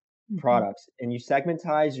small Mhm. products, and you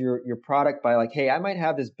segmentize your product by like, hey, I might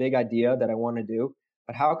have this big idea that I want to do,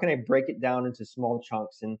 but how can I break it down into small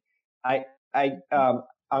chunks? And I I I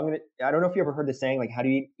don't know if you ever heard the saying like, how do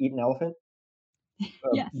you eat an elephant?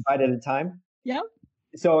 Yes. Bite at a time. Yep.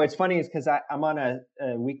 So it's funny is because I'm on a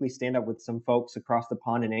weekly stand up with some folks across the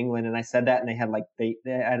pond in England, and I said that, and they had like they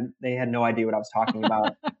had no idea what I was talking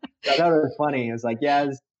about. So I thought it was funny. It was like, yeah,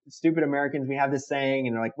 this, stupid Americans, we have this saying,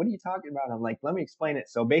 and they're like, what are you talking about? And I'm like, let me explain it.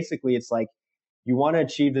 So basically, it's like you want to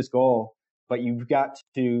achieve this goal, but you've got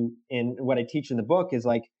to. And what I teach in the book is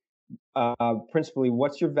like principally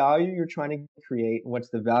what's your value you're trying to create, what's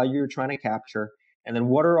the value you're trying to capture, and then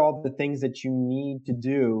what are all the things that you need to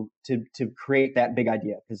do to create that big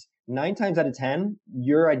idea. Because 9 times out of 10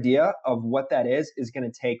 your idea of what that is going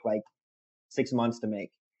to take like 6 months to make,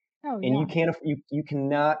 Oh, and yeah. you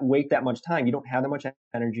cannot wait that much time. You don't have that much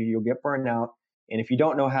energy. You'll get burned out, and if you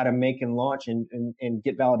don't know how to make and launch and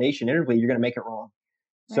get validation iteratively, you're going to make it wrong.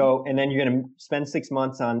 Right. So, and then you're going to spend 6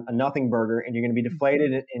 months on a nothing burger, and you're going to be Mhm.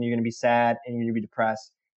 deflated, and you're going to be sad, and you're going to be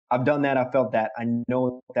depressed. I've done that. I've felt that. I know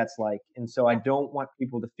what that's like. And so I Yeah. don't want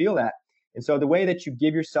people to feel that. And so the way that you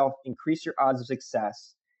give yourself, increase your odds of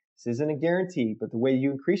success, this isn't a guarantee, but the way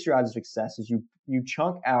you increase your odds of success is you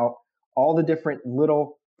chunk out all the different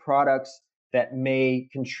little products that may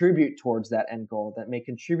contribute towards that end goal, that may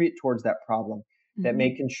contribute towards that problem, that Mhm.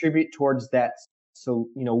 may contribute towards that. So,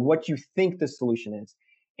 what you think the solution is,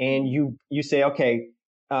 and Right. you say, okay,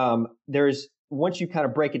 there's once you kind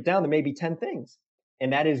of break it down, there may be 10 things,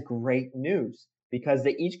 and that is great news because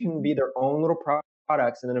they each can Mhm. be their own little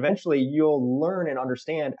products, and then eventually you'll learn and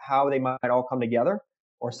understand how they might all come together,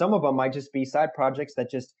 or some of them might just be side projects that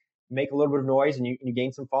just make a little bit of noise and you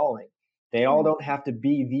gain some following. They all Right. don't have to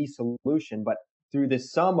be the solution, but through the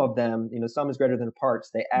sum of them, sum is greater than the parts.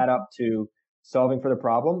 They add Mhm. up to solving for the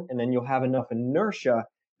problem, and then you'll have enough inertia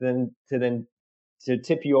then to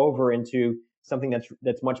tip you over into something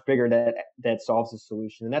that's much bigger that solves the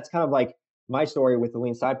solution. And that's kind of like my story with the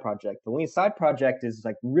Lean Side Project. The Lean Side Project is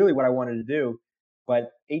like really what I wanted to do,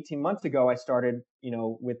 but 18 months ago I started,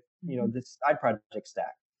 with Mhm. this side project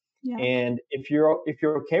stack. Yeah. And if you're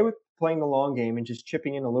okay with playing the long game and just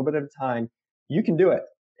chipping in a little bit at a time, you can do it.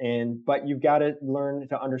 But you've got to learn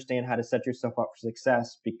to understand how to set yourself up for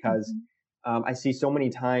success because Mhm. I see so many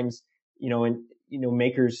times, in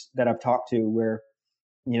makers that I've talked to where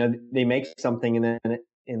they make something and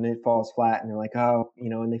it falls flat and they're like, oh,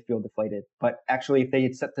 and they feel deflated. But actually, if they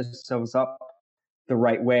had set themselves up the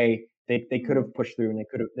right way, they could Right. have pushed through and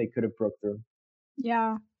they could have broke through.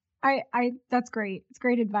 Yeah. I that's great. It's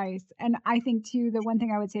great advice. And I think too, the one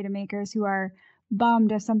thing I would say to makers who are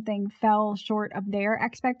bummed if something fell short of their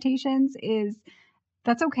expectations is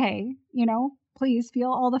that's okay, Please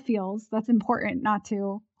feel all the feels. That's important not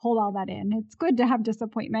to hold all that in. It's good to have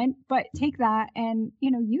disappointment, but take that and,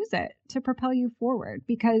 use it to propel you forward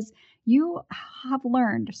because you have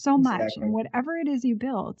learned so much and Exactly. whatever it is you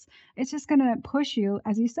build, it's just going to push you.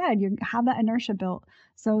 As you said, you have that inertia built.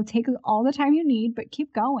 So take all the time you need, but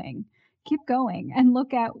keep going and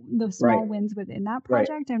look at the Right. small wins within that Right.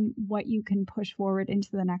 project and what you can push forward into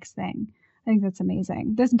the next thing. I think that's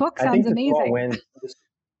amazing. This book I sounds think the small amazing. wins.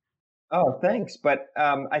 Oh, thanks. But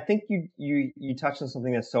I think you touched on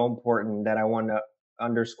something that's so important that I want to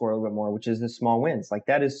underscore a little bit more, which is the small wins. Like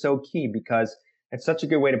that is so key because it's such a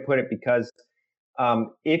good way to put it. Because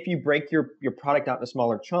if you break your product out into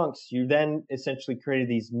smaller chunks, you then essentially created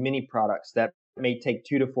these mini products that may take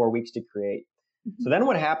 2 to 4 weeks to create. So Mhm. then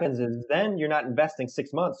what happens is then you're not investing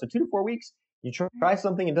 6 months. So 2 to 4 weeks, you try Right,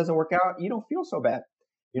 something, it doesn't work out, you don't feel so bad.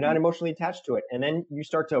 You're not right. emotionally attached to it. And then you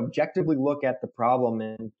start to objectively look at the problem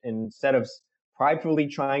and instead of pridefully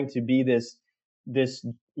trying to be this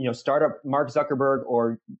startup Mark Zuckerberg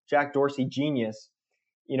or Jack Dorsey genius,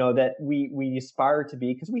 that we aspire to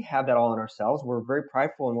be because we have that all in ourselves. We're very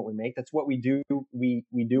prideful in what we make. That's what we do. We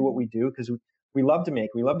do what Mhm. we do because we love to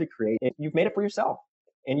make, we love to create. You've made it for yourself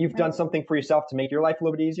and you've done Right. something for yourself to make your life a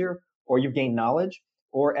little bit easier, or you've gained knowledge,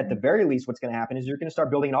 or at the Mhm. very least, what's going to happen is you're going to start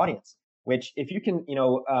building an audience. Which, if you can,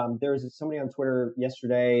 there was somebody on Twitter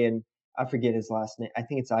yesterday, and I forget his last name. I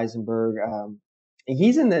think it's Eisenberg.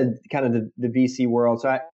 He's in the kind of the VC world, so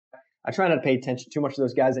I try not to pay attention too much to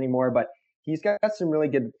those guys anymore. But he's got some really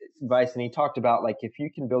good advice, and he talked about like if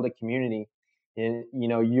you can build a community, and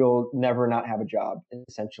you'll never not have a job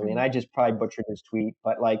essentially. And Right. I just probably butchered his tweet,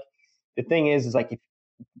 but like the thing is like if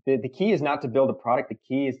the key is not to build a product, the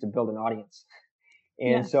key is to build an audience.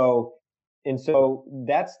 And Yes. so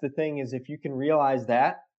that's the thing is if you can realize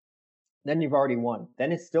that, then you've already won.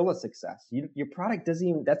 Then it's still a success. Your product doesn't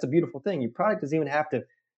even, that's a beautiful thing. Your product doesn't even have to,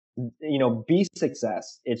 be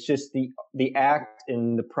success. It's just the act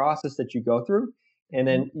and the process that you go through. And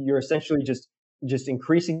Mhm. then you're essentially just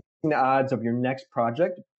increasing the odds of your next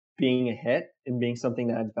project being a hit and being something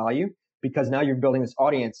that adds value because now you're building this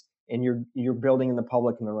audience and you're building in the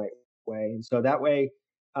public in the right way. And so that way,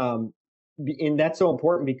 um, and that's so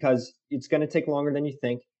important because it's going to take longer than you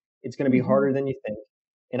think. It's going to be Mhm. harder than you think.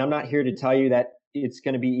 And I'm not here to tell you that it's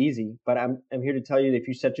going to be easy, but I'm here to tell you that if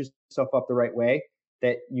you set yourself up the right way,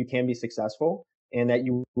 that you can be successful and that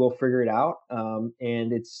you will figure it out.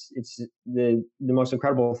 And it's the most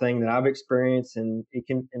incredible thing that I've experienced, and it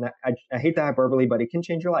can. And I hate the hyperbole, but it can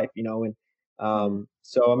change your life, And Yeah.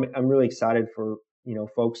 so I'm really excited for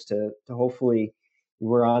folks to hopefully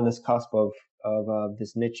we're on this cusp of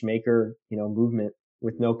this niche maker movement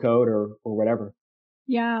with no code or whatever.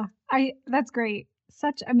 Yeah. I That's great.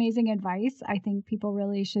 Such amazing advice. I think people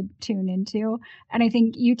really should tune into. And I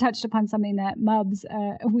think you touched upon something that Mubs,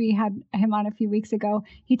 we had him on a few weeks ago.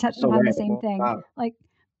 He touched No upon way. the same thing. Wow. Like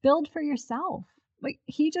build for yourself. Like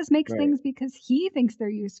he just makes Right. things because he thinks they're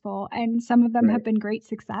useful and some of them Right. have been great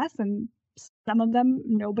success and some of them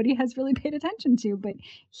nobody has really paid attention to, but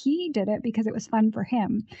he did it because it was fun for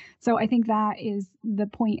him. So I think that is the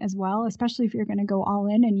point as well, especially if you're going to go all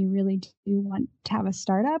in and you really do want to have a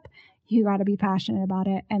startup. You got to be passionate about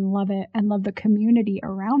it and love the community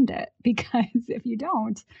around it because if you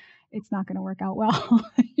don't, it's not going to work out well.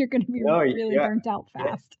 You're going to be No. really Yeah. burnt out Yeah.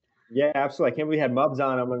 fast. Yeah, absolutely. I can't believe we had Mubs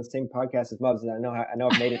on. I'm on the same podcast as Mubs, and I know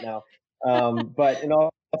I've made it now. But in all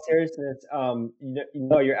seriousness,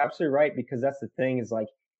 you're absolutely right because that's the thing is like,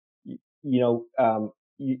 you, you know,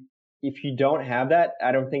 you, if you don't have that,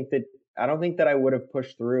 I don't think that I would have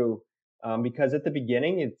pushed through, because at the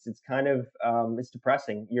beginning it's kind of it's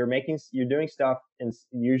depressing. You're doing stuff, and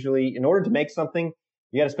usually in order to make something,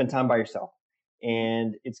 you got to spend time by yourself,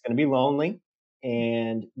 and it's going to be lonely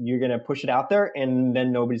and you're going to push it out there and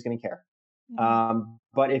then nobody's going to care. Yeah.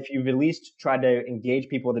 But if you've at least tried to engage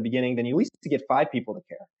people at the beginning, then you at least get 5 people to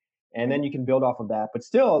care. And then Right. you can build off of that. But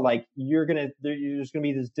still, like there's going to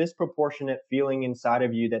be this disproportionate feeling inside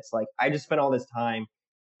of you that's like, I just spent all this time.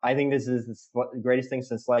 I think this is the greatest thing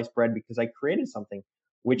since sliced bread because I created something,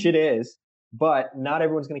 which Mhm. it is, but not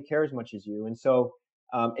everyone's going to care as much as you. And so,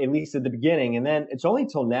 at least at the beginning, and then it's only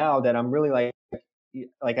till now that I'm really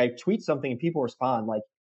like I tweet something and people respond like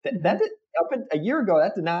that Mhm. did, a year ago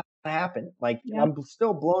that did not happen. Like Yep. I'm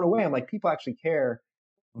still blown away. I'm like people actually care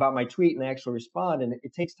about my tweet and they actually respond, and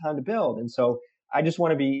it takes time to build. And so I just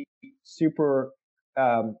want to be super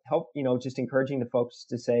help just encouraging the folks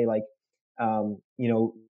to say like um, you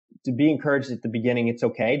know to be encouraged at the beginning. It's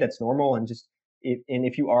okay. That's normal. And and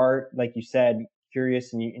if you are like you said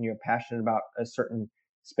curious and you're passionate about a certain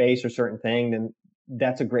space or certain thing, then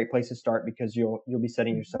that's a great place to start because you'll be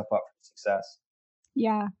setting Mhm. yourself up for success.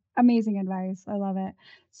 Yeah. Amazing advice. I love it.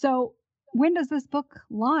 So, when does this book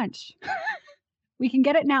launch? We can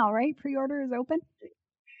get it now, right? Pre-order is open?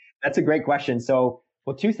 That's a great question. So,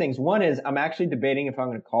 well, two things. One is I'm actually debating if I'm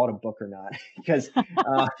going to call it a book or not because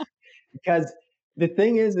uh, because the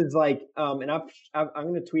thing is like, and I'm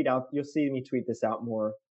going to tweet out. You'll see me tweet this out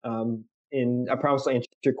more. I promise I'll answer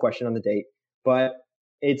your question on the date, but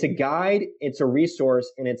it's a guide, it's a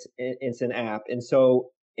resource, and it's an app, and so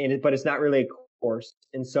but it's not really a course,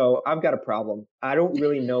 and so I've got a problem. I don't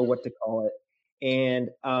really know what to call it, and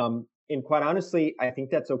quite honestly, I think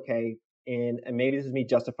that's okay, and maybe this is me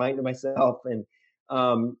justifying to myself,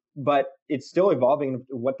 but it's still evolving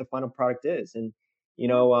what the final product is, and you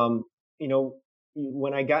Yeah. know, you know,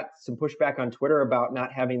 when I got some pushback on Twitter about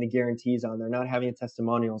not having the guarantees on there, not having the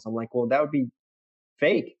testimonials, I'm like, well, that would be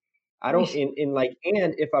fake. I don't Right. in like,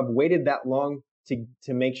 and if I've waited that long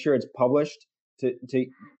to make sure it's published to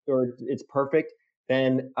or it's perfect,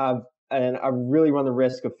 then I've really run the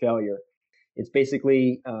risk of failure. It's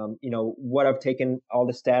basically, what I've taken all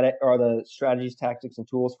the static or the strategies, tactics, and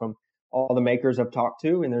tools from all the makers I've talked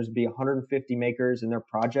to, and there's be 150 makers and their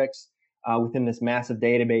projects within this massive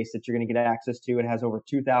database that you're going to get access to. It has over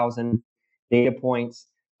 2,000 data points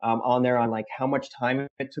on there on like how much time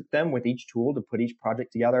it took them with each tool to put each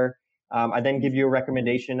project together. I then give you a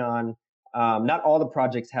recommendation on not all the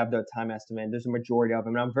projects have the time estimate. There's a majority of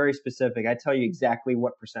them, and I'm very specific. I tell you exactly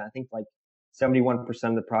what percent. I think like 71%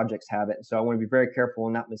 of the projects have it. So I want to be very careful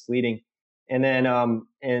and not misleading. And then,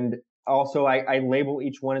 and also I label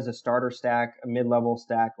each one as a starter stack, a mid-level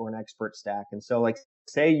stack, or an expert stack. And so like,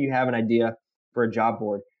 say you have an idea for a job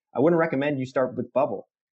board, I wouldn't recommend you start with Bubble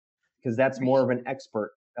because that's more Right. of an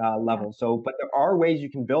expert Yeah. level. So, but there are ways you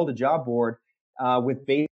can build a job board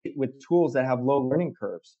with tools that have low learning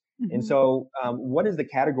curves. And Mhm. so, what is the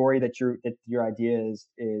category that your idea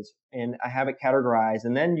is? And I have it categorized,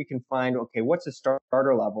 and then you can find, okay, what's a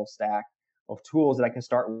starter level stack of tools that I can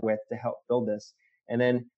start with to help build this, and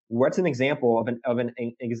then what's an example of an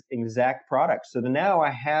exact product. So then now I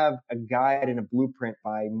have a guide and a blueprint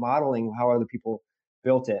by modeling how other people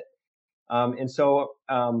built it. And so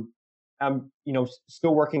I'm,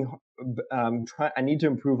 still working. I need to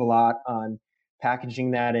improve a lot on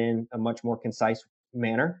packaging that in a much more concise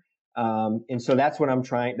manner. And so that's what I'm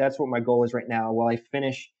trying. That's what my goal is right now. While I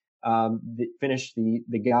finish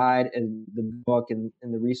the guide and the book and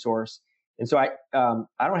the resource. And so I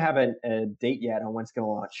don't have a date yet on when it's going to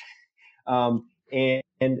launch.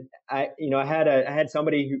 And I had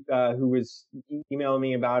somebody who was emailing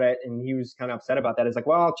me about it, and he was kind of upset about that. It's like,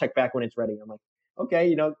 well, I'll check back when it's ready. I'm like,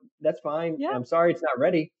 okay, that's fine. Yeah. I'm sorry it's not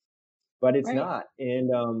ready, but it's Right. not. And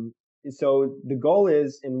so the goal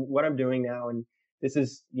is, and what I'm doing now, and this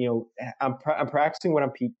is, I'm practicing what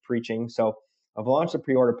I'm preaching. So I've launched a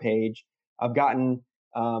pre-order page. I've gotten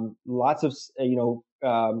lots of,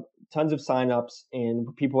 tons of signups,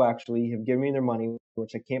 and people actually have given me their money,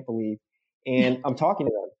 which I can't believe. And I'm talking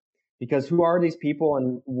to them because who are these people,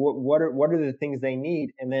 and what are the things they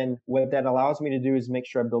need? And then what that allows me to do is make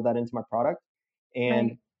sure I build that into my product, and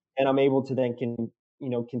Right. and I'm able to then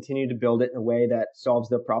continue to build it in a way that solves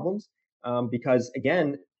their problems. Because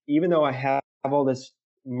again, even though I have all this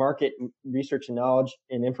market research and knowledge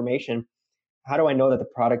and information, how do I know that the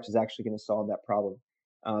product is actually going to solve that problem?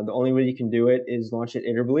 The only way you can do it is launch it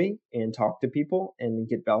iteratively and talk to people and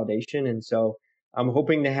get validation. And so I'm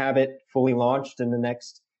hoping to have it fully launched in the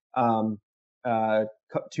next um,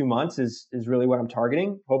 2 months is really what I'm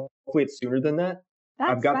targeting. Hopefully it's sooner than that.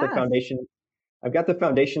 I've That's got the fast. foundation. I've got the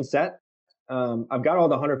foundation set. I've got all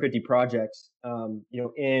the 150 projects,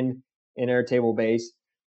 in Airtable base.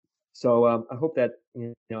 So I hope that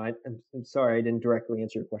I'm sorry I didn't directly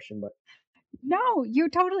answer your question, but No, you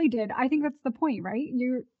totally did. I think that's the point, right?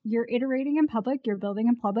 You're iterating in public, you're building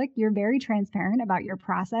in public, you're very transparent about your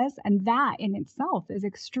process, and that in itself is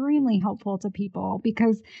extremely helpful to people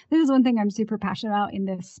because this is one thing I'm super passionate about in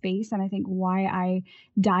this space and I think why I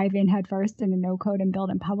dive in headfirst into no code and build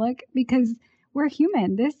in public because we're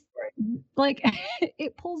human. This right, like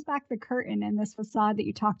it pulls back the curtain and this facade that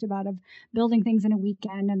you talked about of building things in a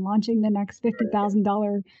weekend and launching the next right,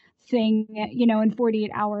 $50,000 thing, in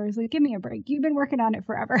 48 hours. Like, give me a break. You've been working on it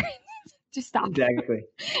forever. Just stop. exactly,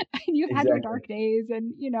 And you've had your exactly, dark days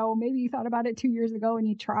and, maybe you thought about it 2 years ago and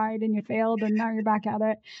you tried and you failed and now you're back at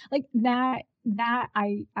it. Like that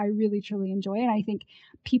I really truly enjoy and I think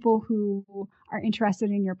people who are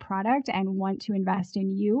interested in your product and want to invest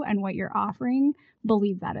in you and what you're offering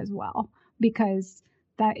believe that as well because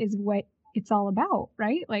that is what it's all about,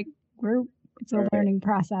 right? Like we're it's a right, learning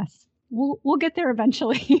process. We'll get there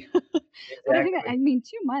eventually. But I think exactly. I mean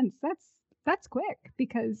 2 months, that's quick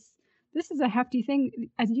because this is a hefty thing.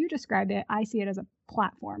 As you described it, I see it as a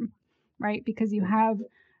platform, right? Because you have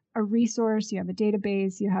a resource, you have a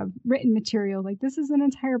database, you have written material. Like this is an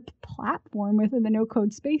entire platform within the no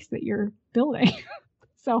code space that you're building.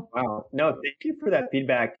 So, Wow. No, thank you for that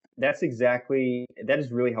feedback. That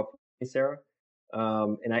is really helpful, Sarah.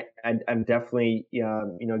 And I'm definitely,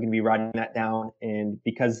 going to be writing that down. And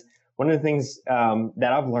because one of the things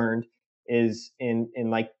that I've learned is in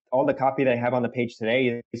like all the copy that I have on the page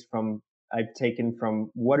today is I've taken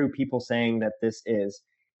from what are people saying that this is.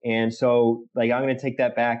 And so like, I'm going to take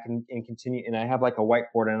that back and continue. And I have like a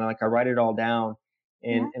whiteboard and I write it all down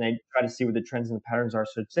yeah, and I try to see what the trends and the patterns are.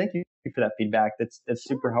 So thank you for that feedback. That's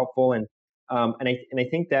super helpful. And I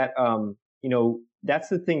think that, that's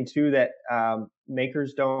the thing too, that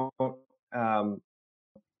makers don't, um,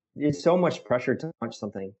 it's so much pressure to launch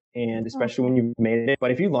something, and especially when you've made it.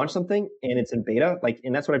 But if you launch something and it's in beta,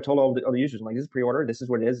 and that's what I've told all the users, I'm like, this is pre-order, this is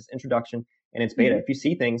what it is, it's introduction, and it's beta. mm-hmm. If you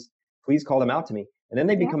see things, please call them out to me. And then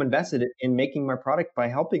they Yeah, become invested in making my product by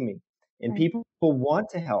helping me. And right. people want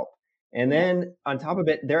to help. And Yep. then on top of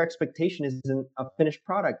it, their expectation isn't a finished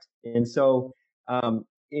product. And so,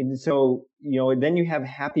 then you have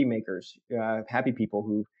happy makers, happy people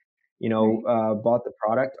who Right. bought the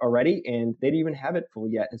product already and they didn't even have it full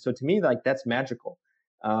yet. And so to me, like that's magical.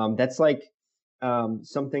 That's like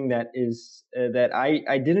something that is that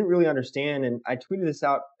I didn't really understand. And I tweeted this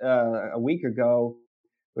out a week ago.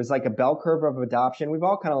 It was like a bell curve of adoption. We've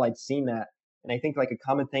all kind of like seen that. And I think like a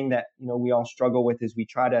common thing that, we all struggle with is we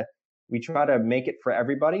try to make it for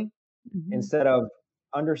everybody Mm-hmm. instead of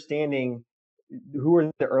understanding who are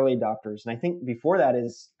the early adopters. And I think before that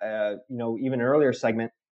is, even an earlier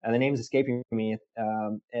segment, and the name's escaping me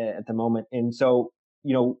at the moment. And so,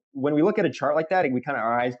 when we look at a chart like that, we kind of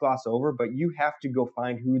our eyes gloss over, but you have to go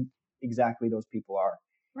find who exactly those people are.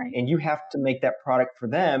 Right. And you have to make that product for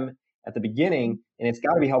them at the beginning, and it's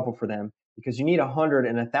got to be helpful for them because you need 100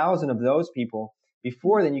 and 1,000 of those people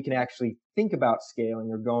before then you can actually think about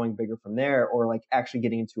scaling or going bigger from there, or like actually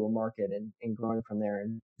getting into a market and growing from there.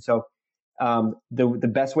 And so the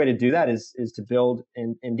best way to do that is to build,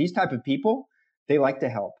 and these type of people, they like to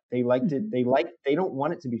help. Mm-hmm. They don't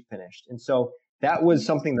want it to be finished. And so that was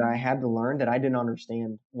something that I had to learn that I didn't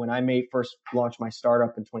understand when I first launched my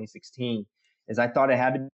startup in 2016, is I thought it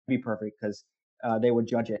had to be perfect because they would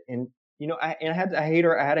judge it. And I had a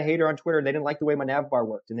hater on Twitter. They didn't like the way my nav bar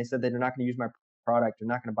worked, and they said they're not going to use my product. They're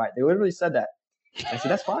not going to buy it. They literally said that. And I said,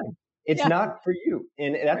 that's fine. It's Yeah. not for you,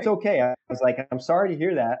 and that's Right. okay. I was like, I'm sorry to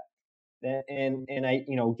hear that, and I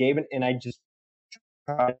gave it, and I just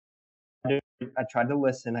tried I tried to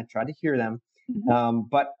listen, I tried to hear them, Mm-hmm.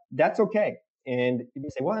 but that's okay. And you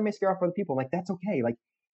say, well, that may scare off other people. I'm like, that's okay. Like,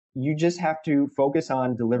 you just have to focus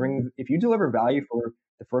on delivering. If you deliver value for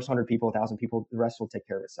the first 100 people, 1,000 people, the rest will take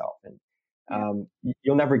care of itself. And Yep.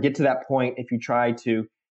 you'll never get to that point if you try to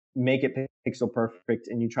make it pixel perfect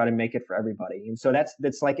and you try to make it for everybody. And so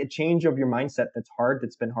that's like a change of your mindset that's hard.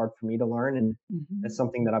 That's been hard for me to learn, and Mm-hmm. that's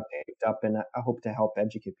something that I've picked up, and I hope to help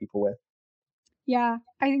educate people with. Yeah,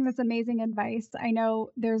 I think that's amazing advice. I know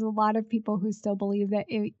there's a lot of people who still believe that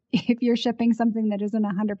if you're shipping something that isn't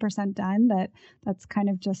 100% done, that's kind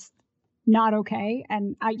of just not okay.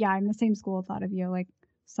 And yeah, I'm the same school of thought of you. Like,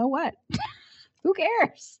 so what? Who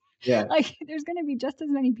cares? Yeah. Like, there's going to be just as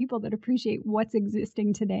many people that appreciate what's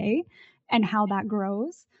existing today and how that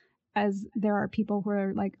grows as there are people who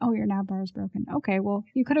are like, oh, your nav bar is broken. Okay, well,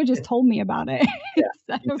 you could have just told me about it Yeah,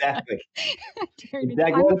 instead of exactly. like tearing it.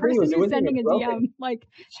 Exactly. I'm Well, the the thing person was, it who's wasn't even sending a broken. DM like,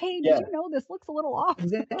 hey, did Yeah, you know this looks a little off? Can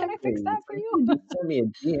I fix exactly. that It's for like, you? you just sent me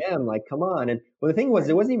a DM, like, come on. And well, the thing was,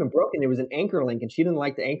 it Right. wasn't even broken. It was an anchor link, and she didn't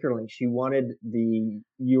like the anchor link. She wanted the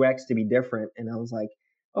UX to be different, and I was like,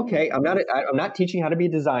 Oh my okay, goodness. I'm not teaching how to be a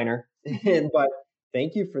designer, Hmm. but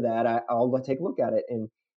thank you for that. I'll take a look at it. And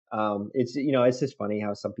it's just funny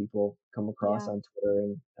how some people come across Yeah. on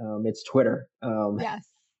Twitter, and it's Twitter. Yes.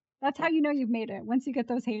 That's how you know you've made it. Once you get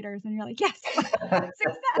those haters and you're like, yes, success.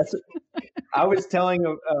 That's I was telling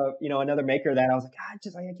another maker that I was like, I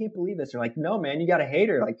can't believe this. They're like, no, man, you got a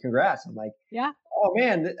hater. Like, congrats. I'm like, Yeah. oh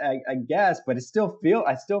man, I guess, but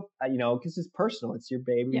because it's personal. It's your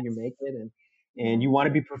baby, and you Yes. make it, and Yeah. you want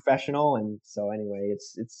to be professional. And so anyway,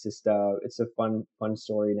 it's just it's a fun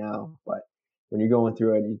story now. But when you're going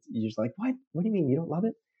through it, you're just like, what do you mean you don't love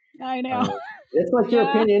it? I know. Uh, it's like your Yeah.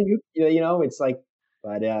 opinion. It's like,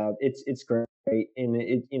 but it's great,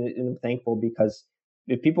 and I'm thankful because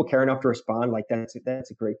if people care enough to respond, like that's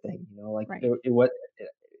a great thing. Like Right. it was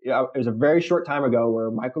a very short time ago where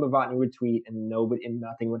Michael Novotny would tweet and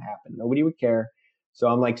nothing would happen. Nobody would care. So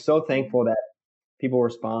I'm like so Yeah. thankful that people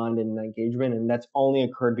respond and engagement. And that's only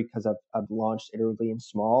occurred because I've launched iteratively and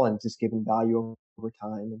small and just given value over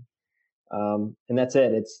time. And that's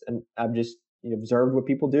it. And I've just observed what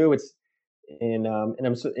people do. And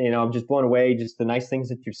I'm just blown away, just the nice things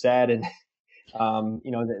that you've said. And,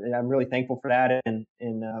 and I'm really thankful for that. And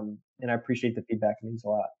I appreciate the feedback. It means a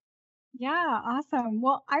lot. Yeah, awesome.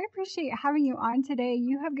 Well, I appreciate having you on today.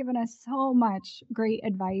 You have given us so much great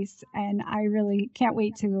advice, and I really can't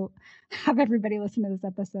wait to have everybody listen to this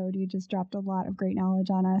episode. You just dropped a lot of great knowledge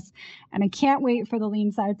on us, and I can't wait for the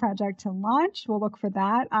Lean Side Project to launch. We'll look for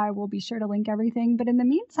that. I will be sure to link everything. But in the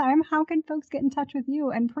meantime, how can folks get in touch with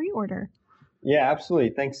you and pre-order? Yeah, absolutely.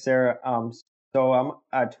 Thanks, Sarah. So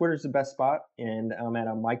Twitter's the best spot, and I'm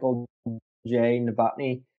at Michael J.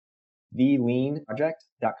 Novotny,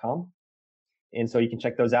 theleanproject.com. And so you can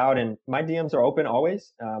check those out. And my DMs are open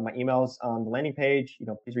always. My email's on the landing page.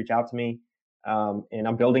 Please reach out to me. And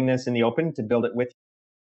I'm building this in the open to build it with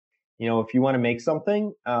you. If you want to make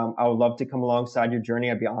something, I would love to come alongside your journey.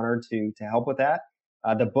 I'd be honored to help with that.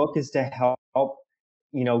 The book is to help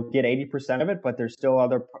get 80% of it, but there's still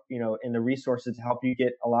other in the resources to help you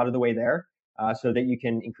get a lot of the way there, so that you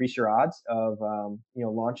can increase your odds of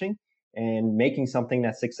launching and making something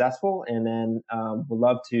that's successful. And then would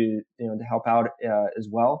love to help out as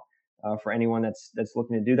well for anyone that's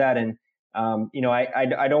looking to do that. And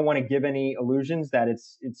I don't want to give any illusions that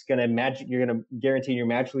it's going to you're going to guarantee you're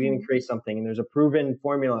magically going to create something and there's a proven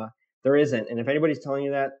formula. There isn't. And if anybody's telling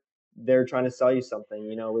you that, they're trying to sell you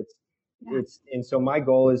something. And so my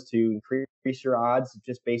goal is to increase your odds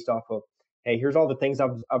just based off of, hey, here's all the things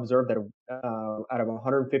I've observed that out of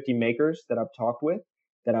 150 makers that I've talked with,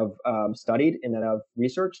 that I've studied and that I've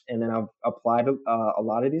researched, and then I've applied a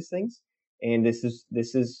lot of these things. And this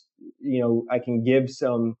is I can give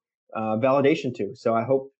some validation to. So I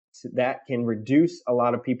hope that can reduce a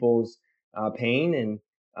lot of people's pain, and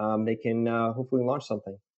they can hopefully launch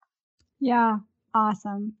something. Yeah,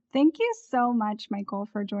 awesome. Thank you so much, Michael,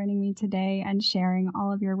 for joining me today and sharing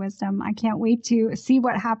all of your wisdom. I can't wait to see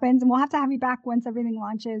what happens. And we'll have to have you back once everything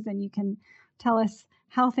launches and you can tell us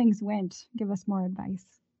how things went. Give us more advice.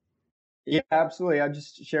 Yeah, absolutely. I'm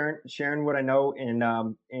just sharing what I know, and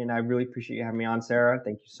I really appreciate you having me on, Sarah.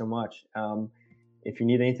 Thank you so much. If you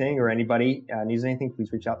need anything or anybody needs anything,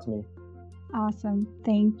 please reach out to me. Awesome.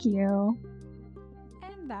 Thank you.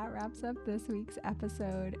 And that wraps up this week's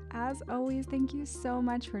episode. As always, thank you so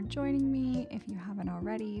much for joining me. If you haven't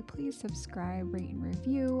already, please subscribe, rate, and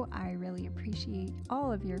review. I really appreciate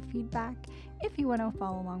all of your feedback. If you want to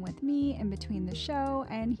follow along with me in between the show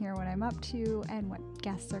and hear what I'm up to and what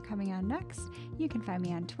guests are coming on next, you can find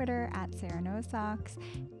me on Twitter at Sarah Knows Socks,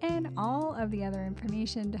 and all of the other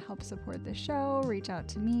information to help support the show. Reach out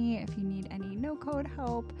to me if you need any no-code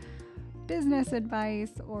help, business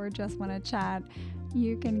advice, or just want to chat.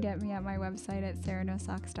 You can get me at my website at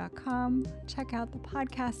sarahnosocks.com. Check out the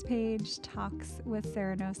podcast page,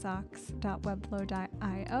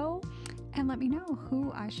 talkswithsarahnosocks.webflow.io, and let me know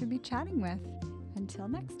who I should be chatting with. Until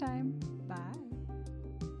next time, bye.